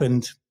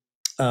happened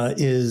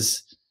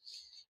is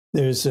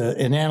there's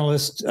an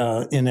analyst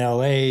in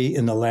LA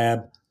in the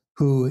lab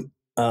who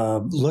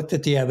looked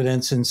at the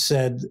evidence and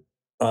said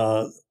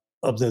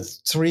of the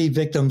 3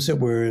 victims that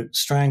were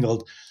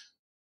strangled,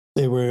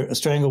 they were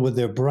strangled with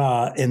their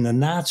bra, and the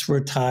knots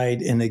were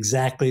tied in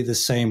exactly the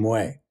same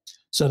way.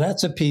 So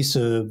that's a piece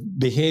of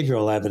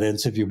behavioral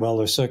evidence, if you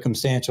will, or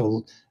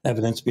circumstantial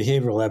evidence,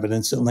 behavioral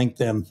evidence that linked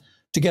them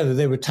together.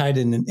 They were tied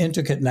in an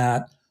intricate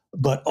knot,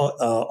 but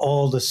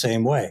all the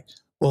same way.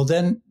 Well,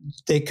 then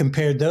they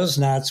compared those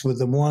knots with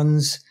the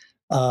ones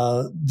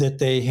that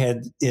they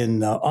had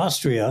in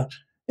Austria,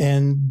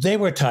 and they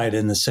were tied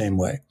in the same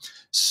way.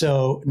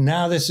 So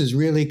now this is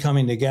really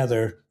coming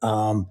together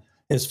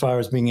as far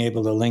as being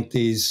able to link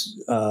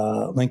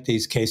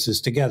these cases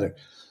together.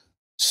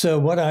 So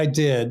what I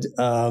did,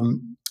 I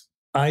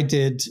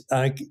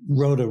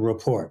wrote a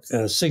report,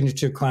 a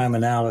signature crime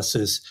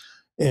analysis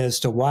as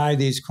to why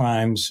these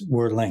crimes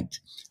were linked.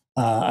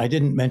 I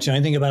didn't mention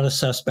anything about a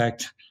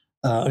suspect,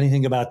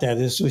 anything about that.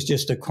 This was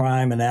just a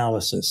crime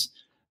analysis.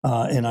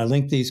 And I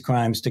linked these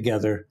crimes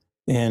together.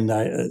 And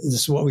this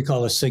is what we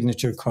call a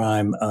signature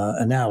crime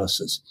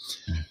analysis.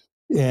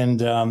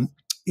 And of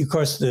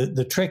course,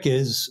 the trick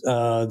is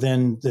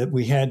then that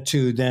we had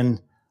to then,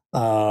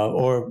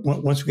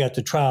 once we got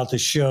to trial, to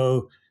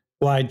show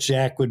why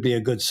Jack would be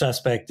a good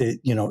suspect,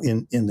 in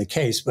the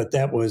case. But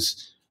that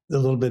was a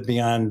little bit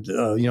beyond,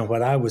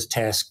 what I was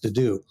tasked to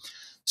do.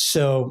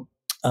 So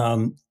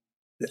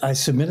I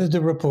submitted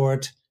the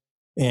report,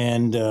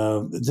 and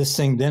this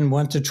thing then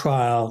went to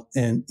trial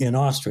in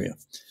Austria.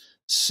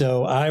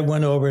 So I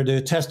went over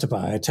to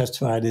testify. I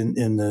testified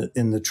in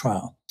the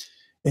trial,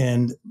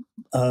 and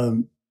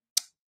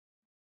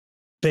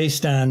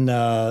based on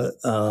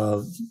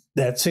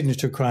that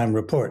signature crime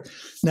report.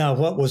 Now,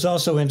 what was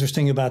also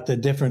interesting about the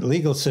different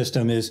legal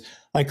system is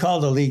I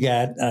called a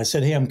legat. I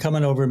said, "Hey, I'm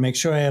coming over. Make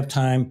sure I have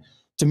time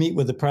to meet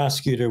with the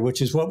prosecutor,"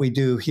 which is what we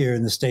do here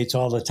in the States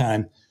all the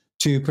time,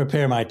 to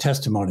prepare my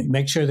testimony.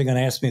 Make sure they're going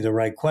to ask me the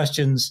right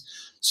questions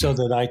so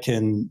that I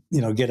can,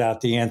 get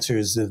out the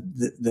answers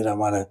that I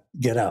want to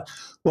get out.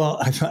 Well,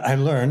 I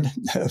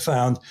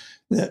found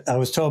that I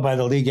was told by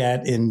the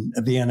legat in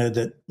Vienna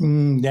that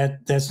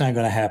that's not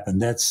going to happen.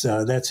 That's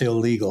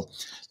illegal.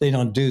 They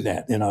don't do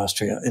that in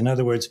Austria. In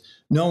other words,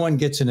 no one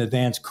gets an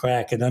advance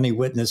crack at any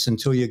witness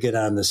until you get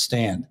on the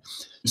stand.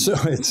 So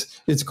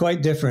it's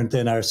quite different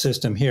than our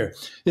system here.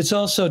 It's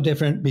also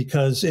different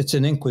because it's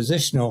an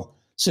inquisitional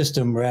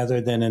system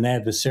rather than an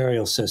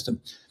adversarial system.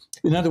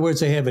 In other words,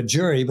 they have a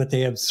jury, but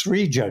they have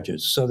 3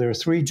 judges. So there are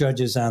 3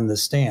 judges on the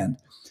stand.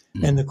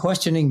 And the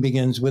questioning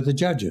begins with the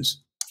judges,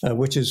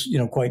 which is,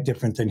 quite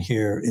different than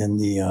here in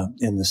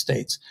the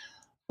States.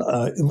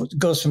 It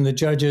goes from the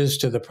judges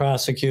to the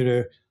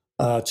prosecutor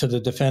to the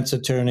defense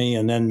attorney,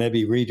 and then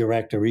maybe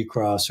redirect or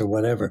recross or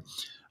whatever.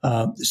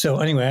 So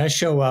anyway, I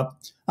show up.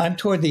 I'm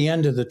toward the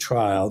end of the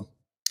trial,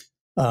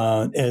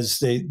 as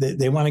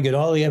they want to get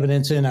all the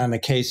evidence in on the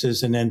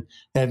cases and then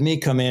have me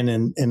come in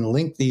and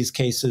link these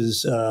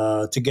cases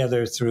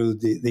together through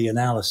the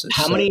analysis.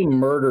 How many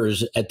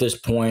murders at this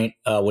point,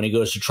 when he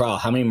goes to trial,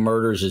 how many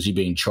murders is he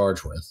being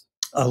charged with?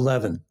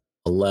 11.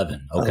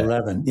 11. Okay.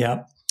 11.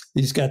 Yeah.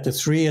 He's got the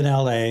 3 in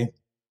LA,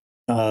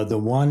 the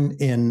 1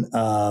 in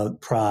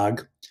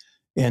Prague,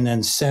 and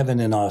then 7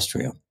 in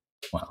Austria.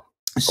 Wow.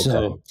 Okay.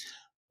 So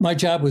my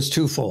job was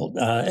twofold: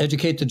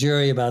 educate the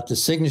jury about the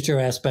signature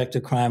aspect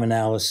of crime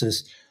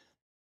analysis,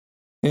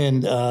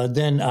 and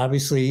then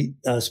obviously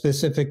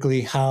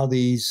specifically how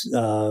these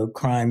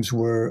crimes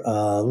were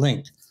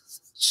linked.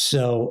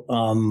 So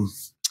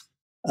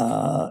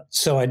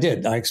I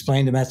did. I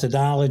explained the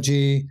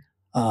methodology,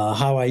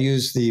 how I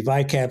used the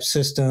VICAP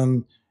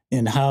system,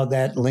 and how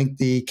that linked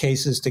the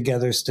cases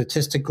together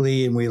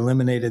statistically, and we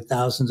eliminated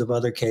thousands of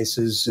other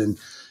cases, and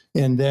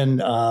then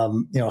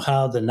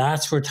how the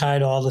knots were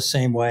tied all the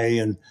same way,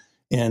 and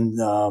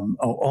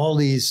all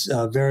these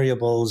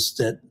variables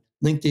that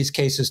linked these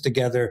cases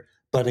together,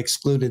 but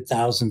excluded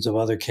thousands of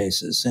other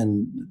cases,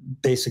 and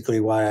basically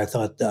why I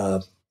thought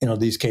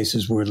these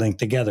cases were linked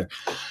together.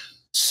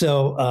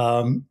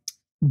 So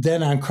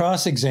then on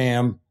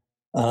cross-exam,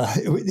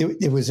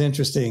 it was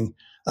interesting.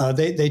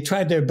 They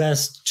tried their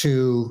best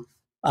to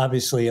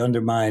obviously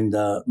undermine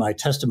my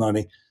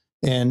testimony.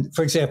 And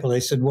for example, they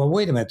said, well,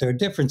 wait a minute, there are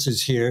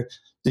differences here.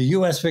 The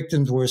U.S.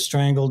 victims were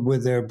strangled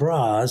with their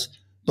bras,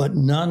 but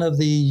none of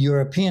the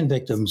European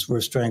victims were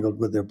strangled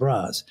with their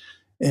bras.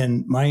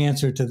 And my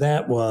answer to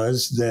that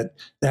was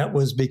that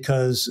was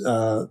because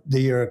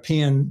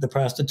the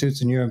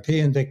prostitutes and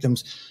European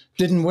victims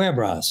didn't wear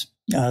bras,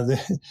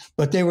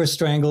 but they were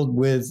strangled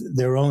with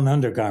their own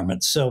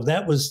undergarments. So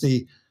that was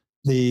the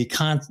the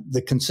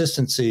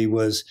consistency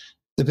was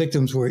the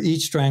victims were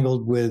each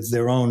strangled with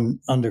their own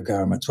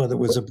undergarments, whether it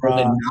was a bra.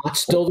 Were the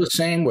knots still the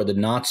same? Were the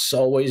knots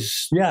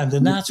always? Yeah, the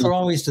knots were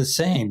always the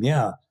same.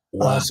 Yeah.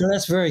 Wow. So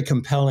that's very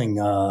compelling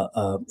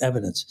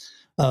evidence.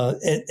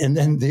 And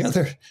then the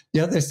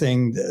other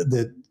thing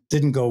that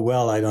didn't go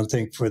well, I don't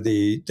think, for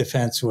the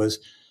defense was,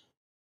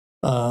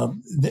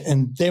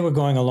 and they were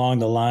going along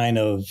the line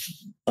of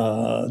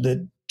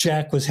that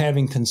Jack was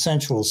having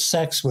consensual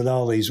sex with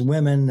all these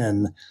women,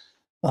 and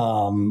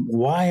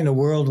why in the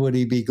world would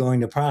he be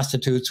going to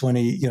prostitutes when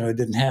he,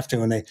 didn't have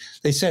to? And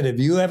they said, have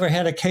you ever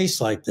had a case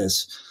like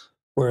this,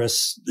 where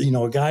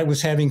a guy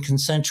was having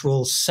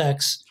consensual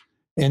sex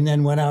and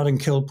then went out and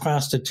killed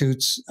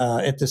prostitutes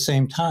at the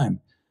same time?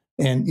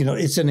 And,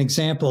 it's an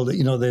example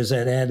that, there's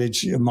that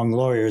adage among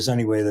lawyers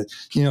anyway, that,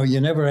 you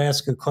never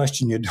ask a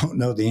question you don't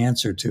know the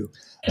answer to.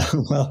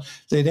 Well,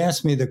 they'd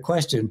asked me the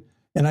question,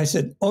 and I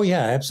said, oh,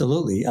 yeah,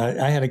 absolutely.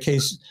 I had a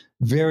case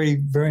very,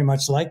 very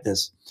much like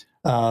this.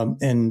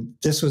 And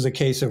this was a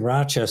case of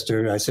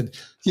Rochester. I said,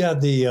 yeah,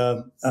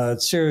 the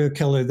serial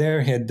killer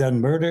there had done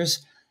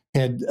murders,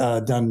 had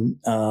done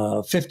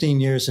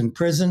 15 years in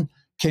prison,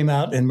 came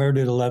out and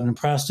murdered 11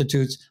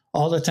 prostitutes.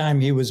 All the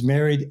time he was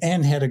married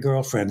and had a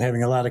girlfriend,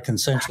 having a lot of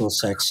consensual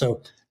sex.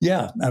 So,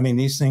 yeah, I mean,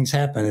 these things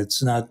happen.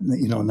 It's not,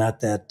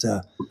 not that.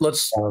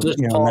 Let's just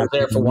pause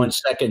there for 1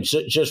 second,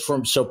 just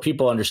so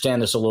people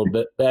understand this a little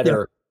bit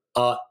better.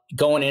 Yeah.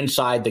 Going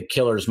inside the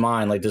killer's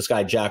mind, like this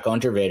guy, Jack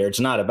Unterweger, it's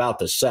not about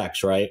the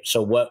sex, right?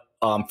 So what,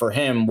 for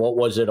him, what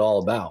was it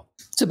all about?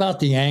 It's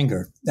about the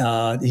anger.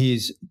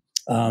 He's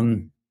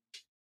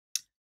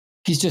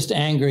just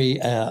angry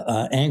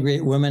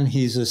at women.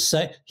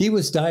 He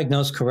was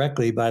diagnosed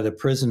correctly by the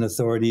prison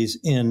authorities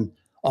in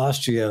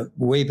Austria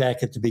way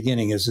back at the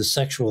beginning as a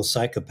sexual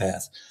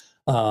psychopath.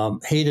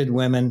 Hated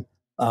women,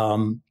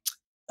 and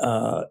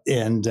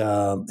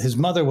his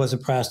mother was a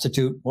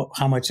prostitute.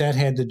 How much that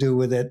had to do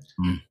with it,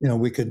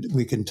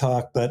 we can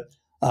talk. But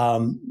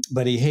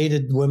he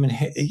hated women.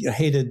 He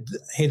hated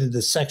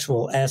the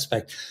sexual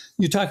aspect.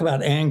 You talk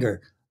about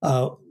anger,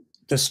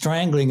 the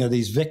strangling of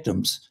these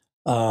victims.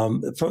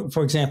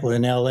 For example,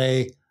 in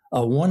L.A.,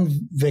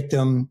 one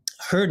victim,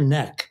 her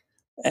neck,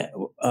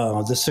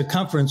 the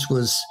circumference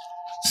was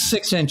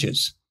 6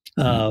 inches.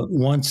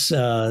 Once,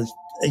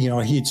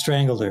 he'd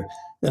strangled her.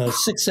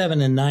 6,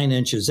 7, and 9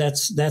 inches.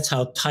 That's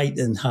how tight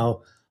and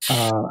how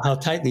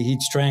tightly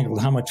he'd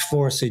strangled, how much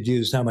force he'd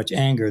used, how much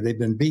anger. They'd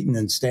been beaten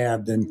and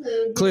stabbed, and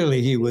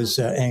clearly he was.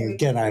 And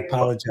again, I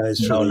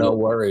apologize for no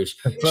worries.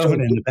 The phone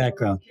in the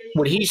background.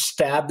 Would he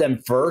stab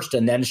them first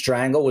and then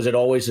strangle? Was it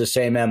always the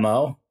same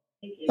MO?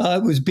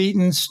 It was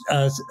beaten,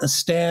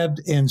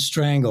 stabbed, and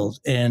strangled.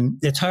 And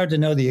it's hard to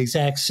know the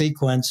exact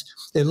sequence.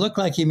 It looked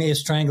like he may have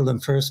strangled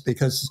them first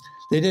because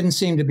there didn't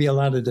seem to be a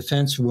lot of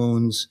defense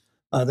wounds.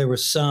 There were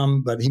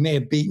some, but he may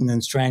have beaten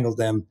and strangled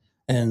them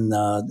and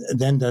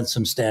then done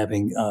some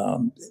stabbing,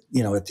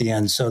 at the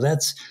end. So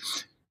that's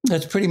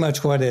pretty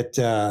much what it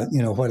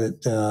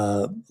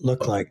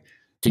looked like.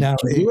 Did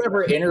you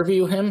ever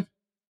interview him?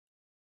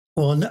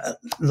 Well,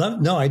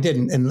 no, I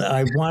didn't. And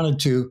I wanted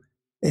to.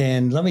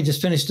 And let me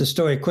just finish the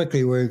story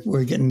quickly.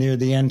 We're getting near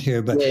the end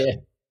here, but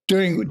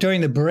during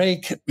the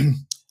break,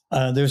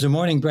 there's a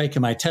morning break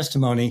in my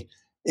testimony,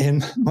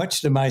 and much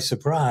to my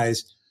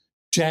surprise,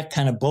 Jack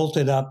kind of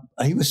bolted up.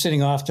 He was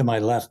sitting off to my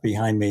left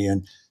behind me,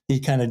 and he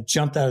kind of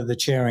jumped out of the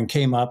chair and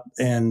came up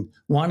and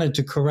wanted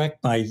to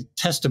correct my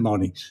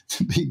testimony,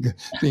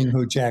 being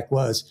who Jack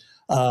was.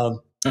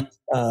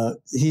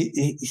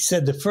 He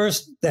said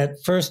that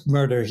first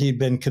murder he'd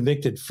been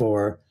convicted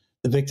for,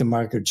 the victim,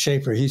 Margaret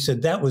Schaefer, he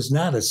said that was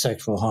not a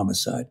sexual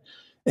homicide.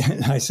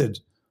 And I said,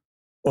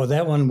 oh,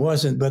 that one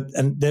wasn't.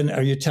 And then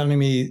are you telling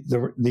me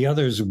the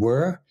others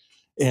were?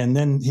 And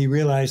then he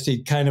realized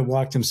he'd kind of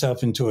walked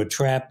himself into a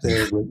trap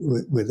there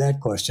with that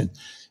question.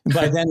 And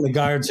by then the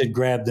guards had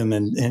grabbed him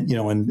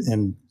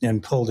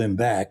and pulled him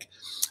back.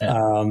 Yeah.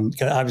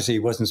 Obviously he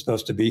wasn't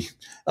supposed to be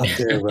up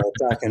there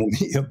talking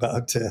to me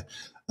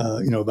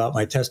about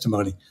my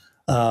testimony.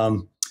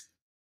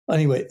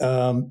 Anyway,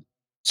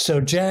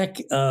 so Jack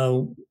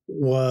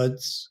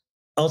was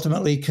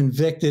ultimately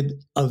convicted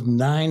of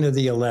 9 of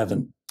the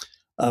 11,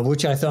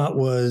 which I thought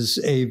was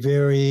a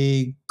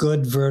very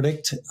good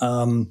verdict.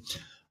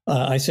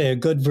 I say a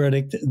good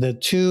verdict. The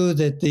 2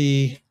 that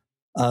the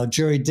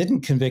jury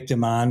didn't convict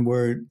him on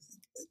were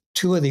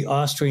 2 of the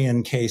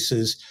Austrian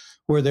cases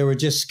where there were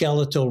just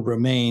skeletal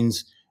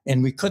remains,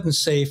 and we couldn't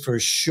say for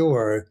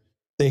sure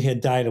they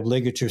had died of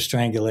ligature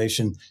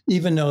strangulation,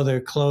 even though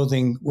their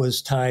clothing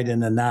was tied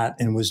in a knot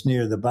and was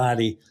near the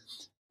body.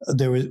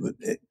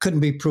 It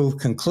couldn't be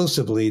proved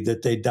conclusively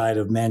that they died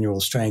of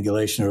manual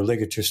strangulation or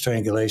ligature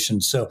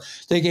strangulation. So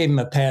they gave him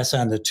a pass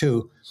on the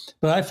 2.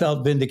 But I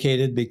felt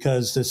vindicated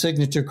because the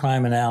signature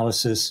crime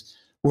analysis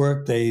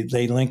worked. They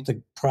linked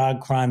the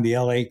Prague crime, the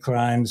LA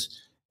crimes,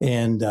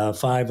 and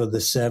 5 of the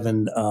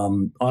 7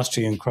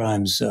 Austrian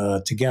crimes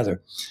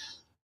together.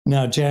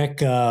 Now,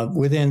 Jack,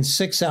 within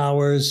 6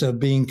 hours of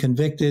being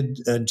convicted,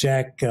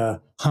 Jack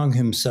hung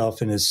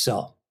himself in his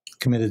cell,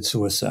 committed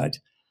suicide.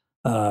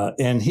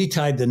 And he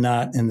tied the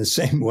knot in the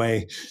same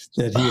way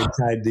that he had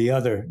tied the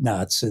other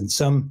knots. And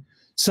some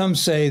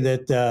say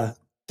that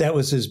that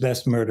was his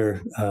best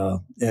murder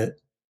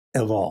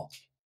of all.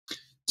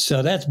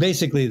 So that's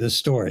basically the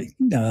story.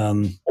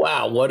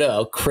 Wow, what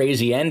a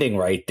crazy ending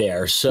right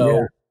there.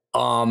 So,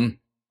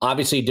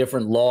 obviously,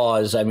 different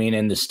laws. I mean,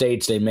 in the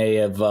States, they may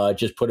have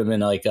just put him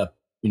in like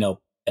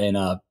in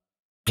a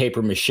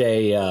paper mache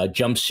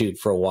jumpsuit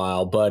for a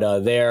while,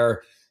 but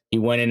there he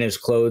went in his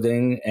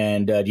clothing.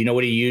 And do you know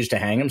what he used to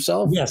hang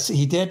himself? Yes,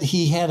 he did.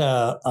 He had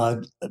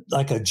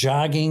like a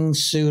jogging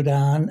suit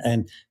on,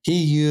 and he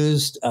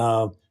used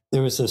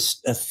there was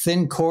a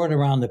thin cord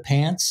around the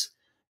pants,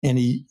 and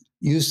he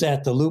used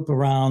that to loop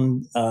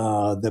around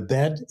the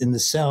bed in the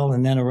cell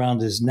and then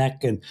around his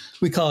neck. And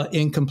we call it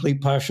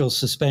incomplete partial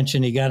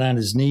suspension. He got on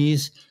his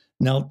knees,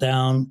 knelt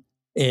down,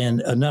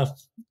 and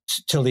enough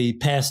till he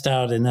passed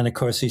out. And then, of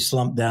course, he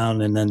slumped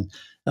down, and then,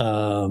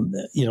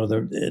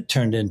 it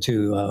turned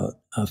into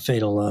a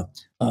fatal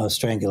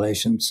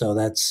strangulation. So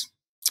that's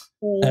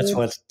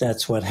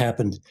what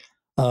happened.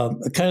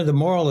 Kind of the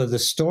moral of the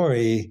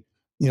story,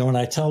 when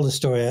I tell the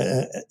story,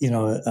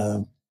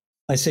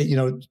 I say,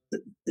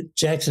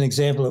 Jack's an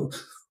example of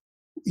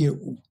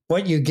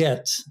what you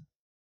get.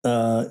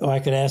 Or I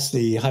could ask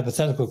the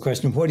hypothetical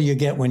question, what do you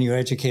get when you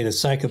educate a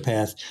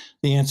psychopath?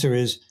 The answer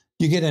is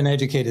you get an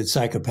educated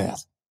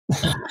psychopath.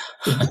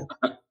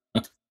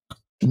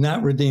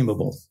 Not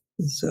redeemable.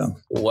 So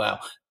wow.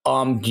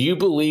 Do you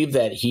believe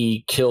that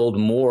he killed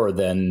more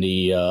than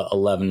the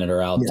 11 that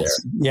are out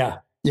there?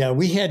 Yeah.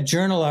 We had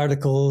journal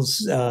articles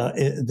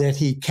that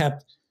he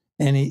kept,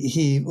 and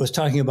he was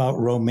talking about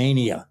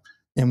Romania.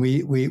 And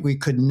we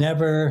could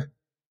never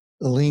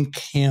link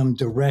him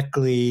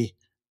directly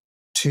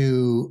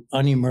to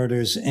any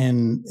murders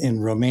in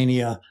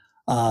Romania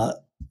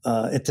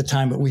at the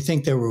time, but we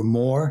think there were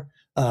more.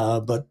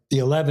 But the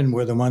 11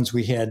 were the ones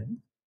we had,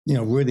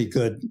 really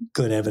good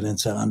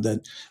evidence on.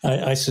 That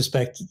I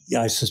suspect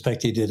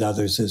he did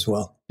others as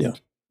well. Yeah.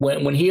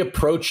 When he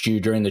approached you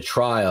during the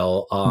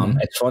trial,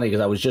 it's funny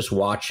because I was just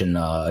watching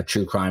a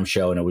true crime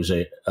show, and it was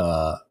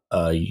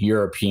a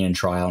European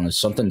trial, and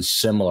something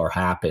similar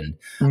happened.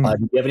 Do you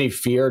have any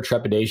fear or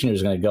trepidation he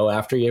was going to go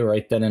after you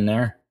right then and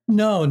there?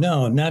 No,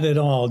 not at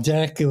all.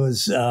 Jack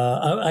was,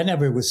 I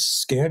never was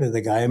scared of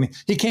the guy. I mean,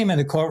 he came in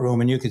the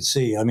courtroom and you could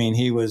see, I mean,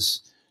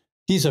 he's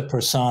a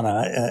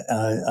persona.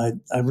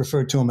 I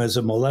refer to him as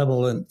a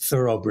malevolent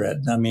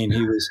thoroughbred. I mean,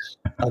 he was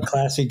a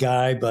classy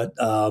guy, but,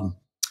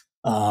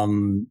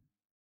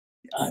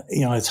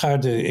 it's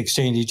hard to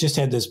exchange. He just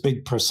had this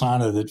big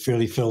persona that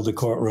really filled the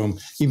courtroom,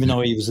 even though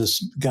he was this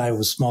guy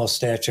with small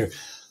stature.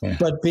 Yeah.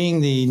 But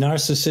being the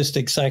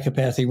narcissistic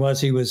psychopath he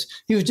was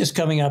just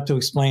coming up to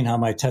explain how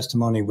my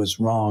testimony was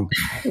wrong.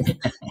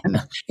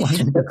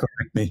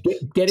 Correct me.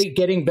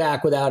 Getting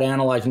back without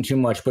analyzing too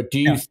much, but do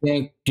you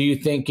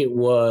think it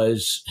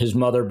was his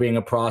mother being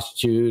a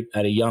prostitute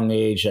at a young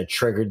age that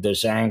triggered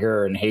this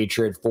anger and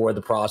hatred for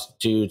the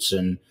prostitutes?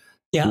 And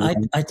yeah,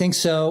 I think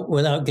so.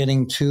 Without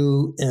getting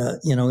too,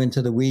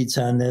 into the weeds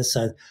on this,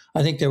 I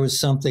think there was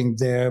something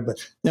there. But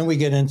then we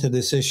get into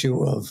this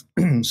issue of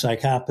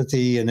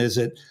psychopathy, and is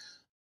it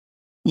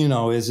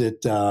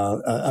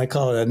I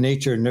call it a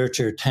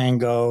nature-nurture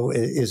tango.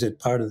 Is it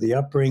part of the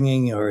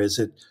upbringing, or is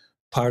it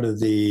part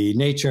of the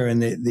nature?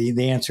 And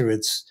the answer,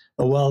 it's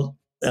a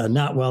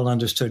not well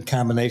understood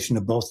combination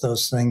of both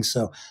those things.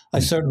 So I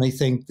certainly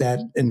think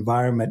that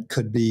environment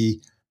could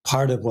be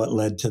part of what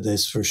led to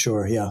this, for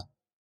sure. Yeah.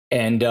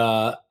 And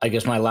I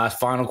guess my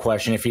final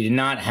question, if he did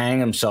not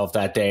hang himself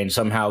that day and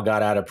somehow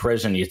got out of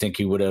prison, you think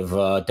he would have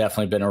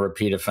definitely been a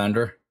repeat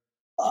offender?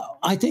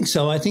 I think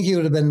so. I think he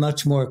would have been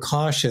much more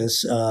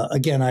cautious.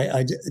 Again,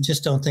 I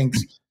just don't think,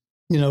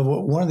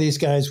 one of these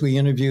guys we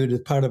interviewed as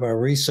part of our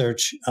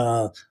research,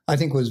 I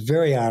think was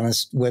very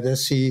honest with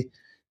us. He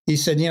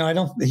said,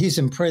 he's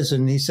in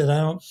prison. He said, I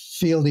don't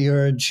feel the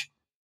urge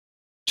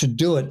to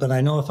do it, but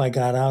I know if I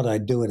got out,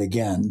 I'd do it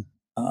again.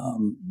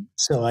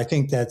 So I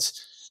think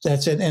that's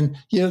it. And,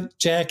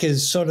 Jack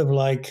is sort of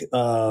like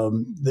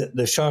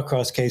the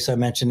Shawcross case I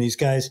mentioned. These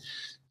guys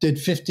did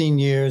 15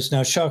 years.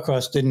 Now,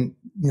 Shawcross didn't,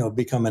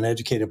 become an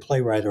educated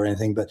playwright or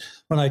anything. But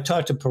when I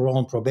talk to parole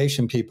and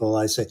probation people,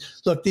 I say,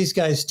 look, these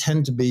guys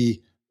tend to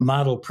be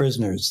model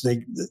prisoners.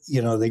 They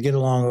get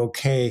along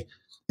okay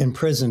in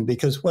prison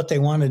because what they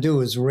want to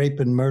do is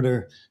rape and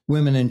murder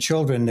women and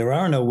children. There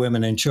are no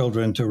women and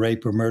children to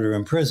rape or murder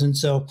in prison.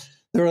 So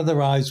they're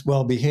otherwise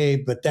well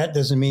behaved, but that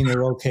doesn't mean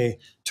they're okay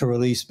to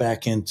release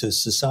back into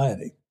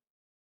society.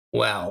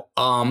 Wow.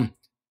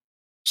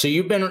 So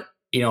you've been,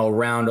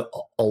 around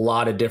a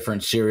lot of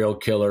different serial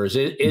killers.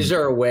 Is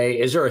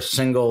there a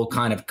single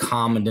kind of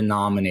common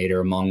denominator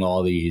among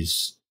all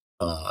these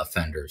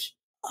offenders?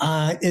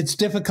 It's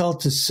difficult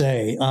to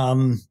say.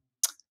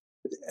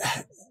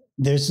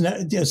 There's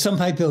some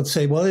people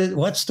say, well,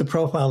 what's the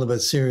profile of a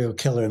serial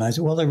killer? And I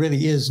say, well, there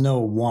really is no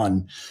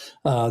one.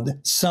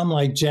 Some,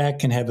 like Jack,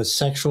 can have a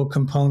sexual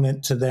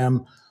component to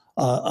them.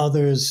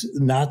 Others,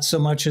 not so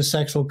much a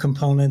sexual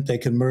component. They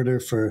can murder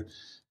for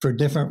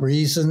different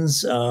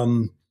reasons.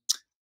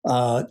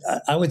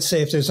 I would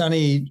say if there's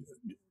any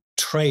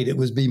trait, it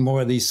would be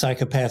more of these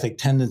psychopathic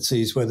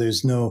tendencies where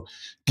there's no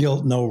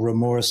guilt, no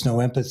remorse, no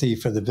empathy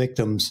for the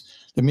victims.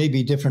 There may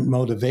be different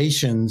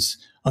motivations,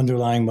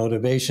 underlying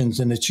motivations,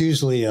 and it's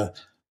usually a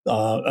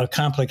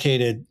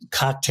complicated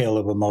cocktail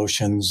of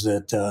emotions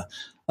that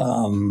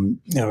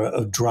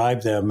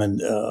drive them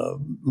and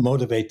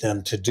motivate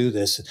them to do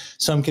this.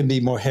 Some can be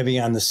more heavy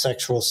on the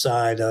sexual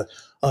side.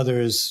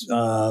 Others,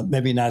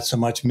 maybe not so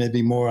much,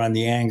 maybe more on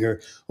the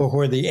anger, or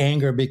where the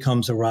anger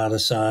becomes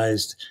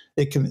eroticized.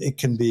 It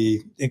can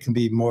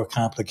be more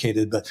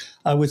complicated. But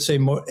I would say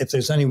more, if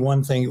there's any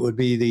one thing, it would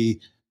be the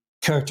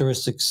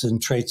characteristics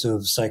and traits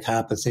of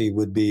psychopathy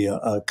would be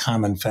a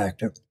common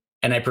factor.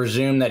 And I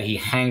presume that he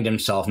hanged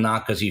himself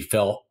not because he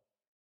felt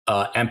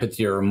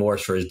empathy or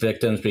remorse for his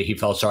victims, but he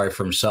felt sorry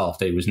for himself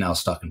that he was now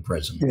stuck in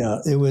prison. Yeah,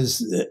 it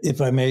was,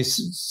 if I may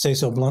say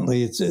so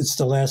bluntly, it's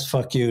the last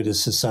fuck you to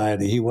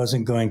society. He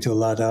wasn't going to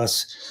let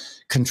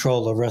us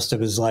control the rest of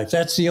his life.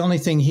 That's the only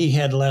thing he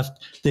had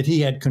left that he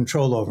had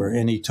control over,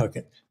 and he took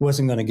it.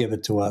 Wasn't going to give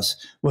it to us.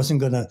 Wasn't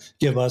going to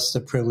give us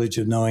the privilege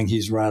of knowing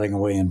he's rotting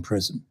away in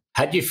prison.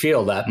 How'd you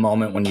feel that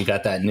moment when you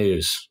got that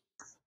news?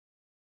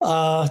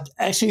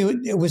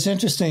 Actually, it was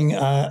interesting.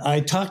 I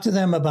talked to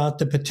them about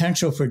the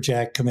potential for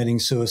Jack committing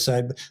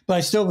suicide, but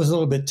I still was a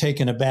little bit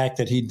taken aback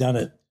that he'd done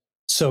it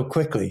so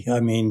quickly. I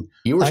mean,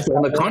 you were still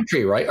in the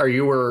country, right? Or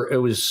you were? It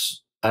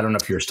was. I don't know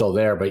if you're still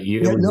there, but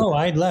you. No,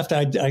 I'd left.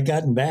 I'd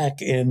gotten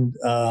back, and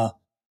matter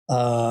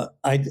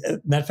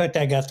of fact,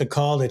 I got the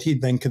call that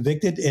he'd been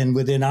convicted, and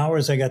within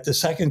hours, I got the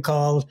second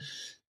call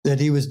that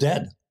he was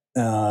dead.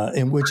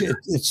 In which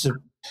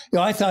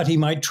I thought he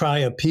might try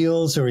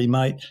appeals, or he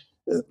might,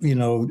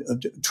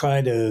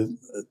 try to,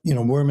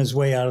 worm his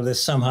way out of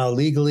this somehow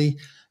legally.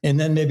 And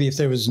then maybe if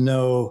there was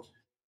no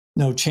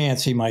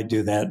chance, he might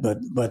do that.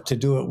 But to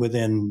do it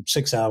within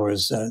 6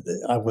 hours,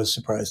 I was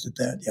surprised at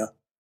that. Yeah.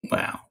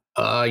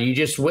 Wow. You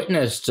just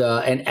witnessed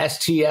an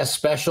STS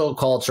special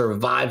called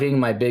Surviving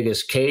My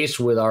Biggest Case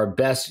with our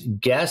best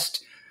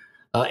guest,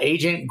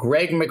 Agent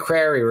Gregg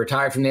McCrary,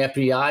 retired from the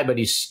FBI, but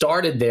he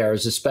started there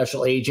as a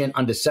special agent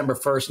on December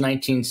 1st,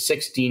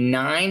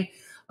 1969.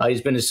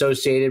 He's been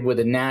associated with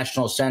the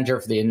National Center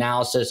for the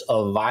Analysis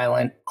of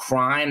Violent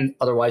Crime,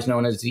 otherwise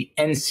known as the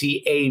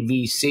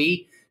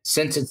NCAVC,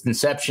 since its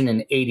inception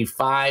in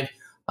 '85.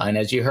 And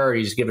as you heard,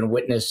 he's given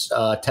witness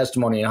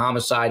testimony in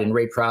homicide and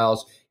rape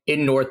trials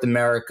in North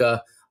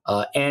America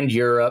and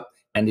Europe.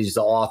 And he's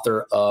the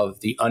author of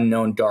The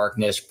Unknown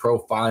Darkness,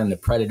 Profiling the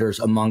Predators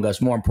Among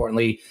Us. More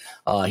importantly,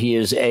 he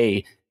is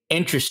a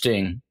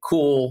interesting,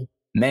 cool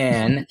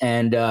man,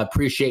 and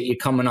appreciate you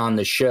coming on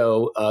the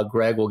show,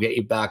 Greg. We'll get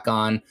you back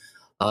on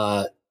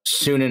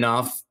soon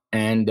enough.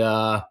 And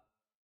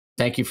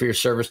thank you for your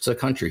service to the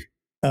country.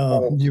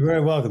 You're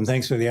very welcome.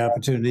 Thanks for the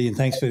opportunity, and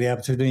thanks for the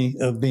opportunity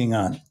of being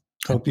on.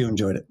 Hope you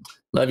enjoyed it.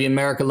 Love you,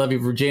 America. Love you,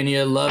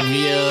 Virginia. Love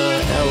you,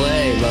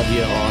 LA. Love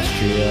you,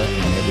 Austria,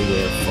 and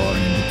everywhere far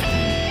in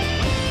between.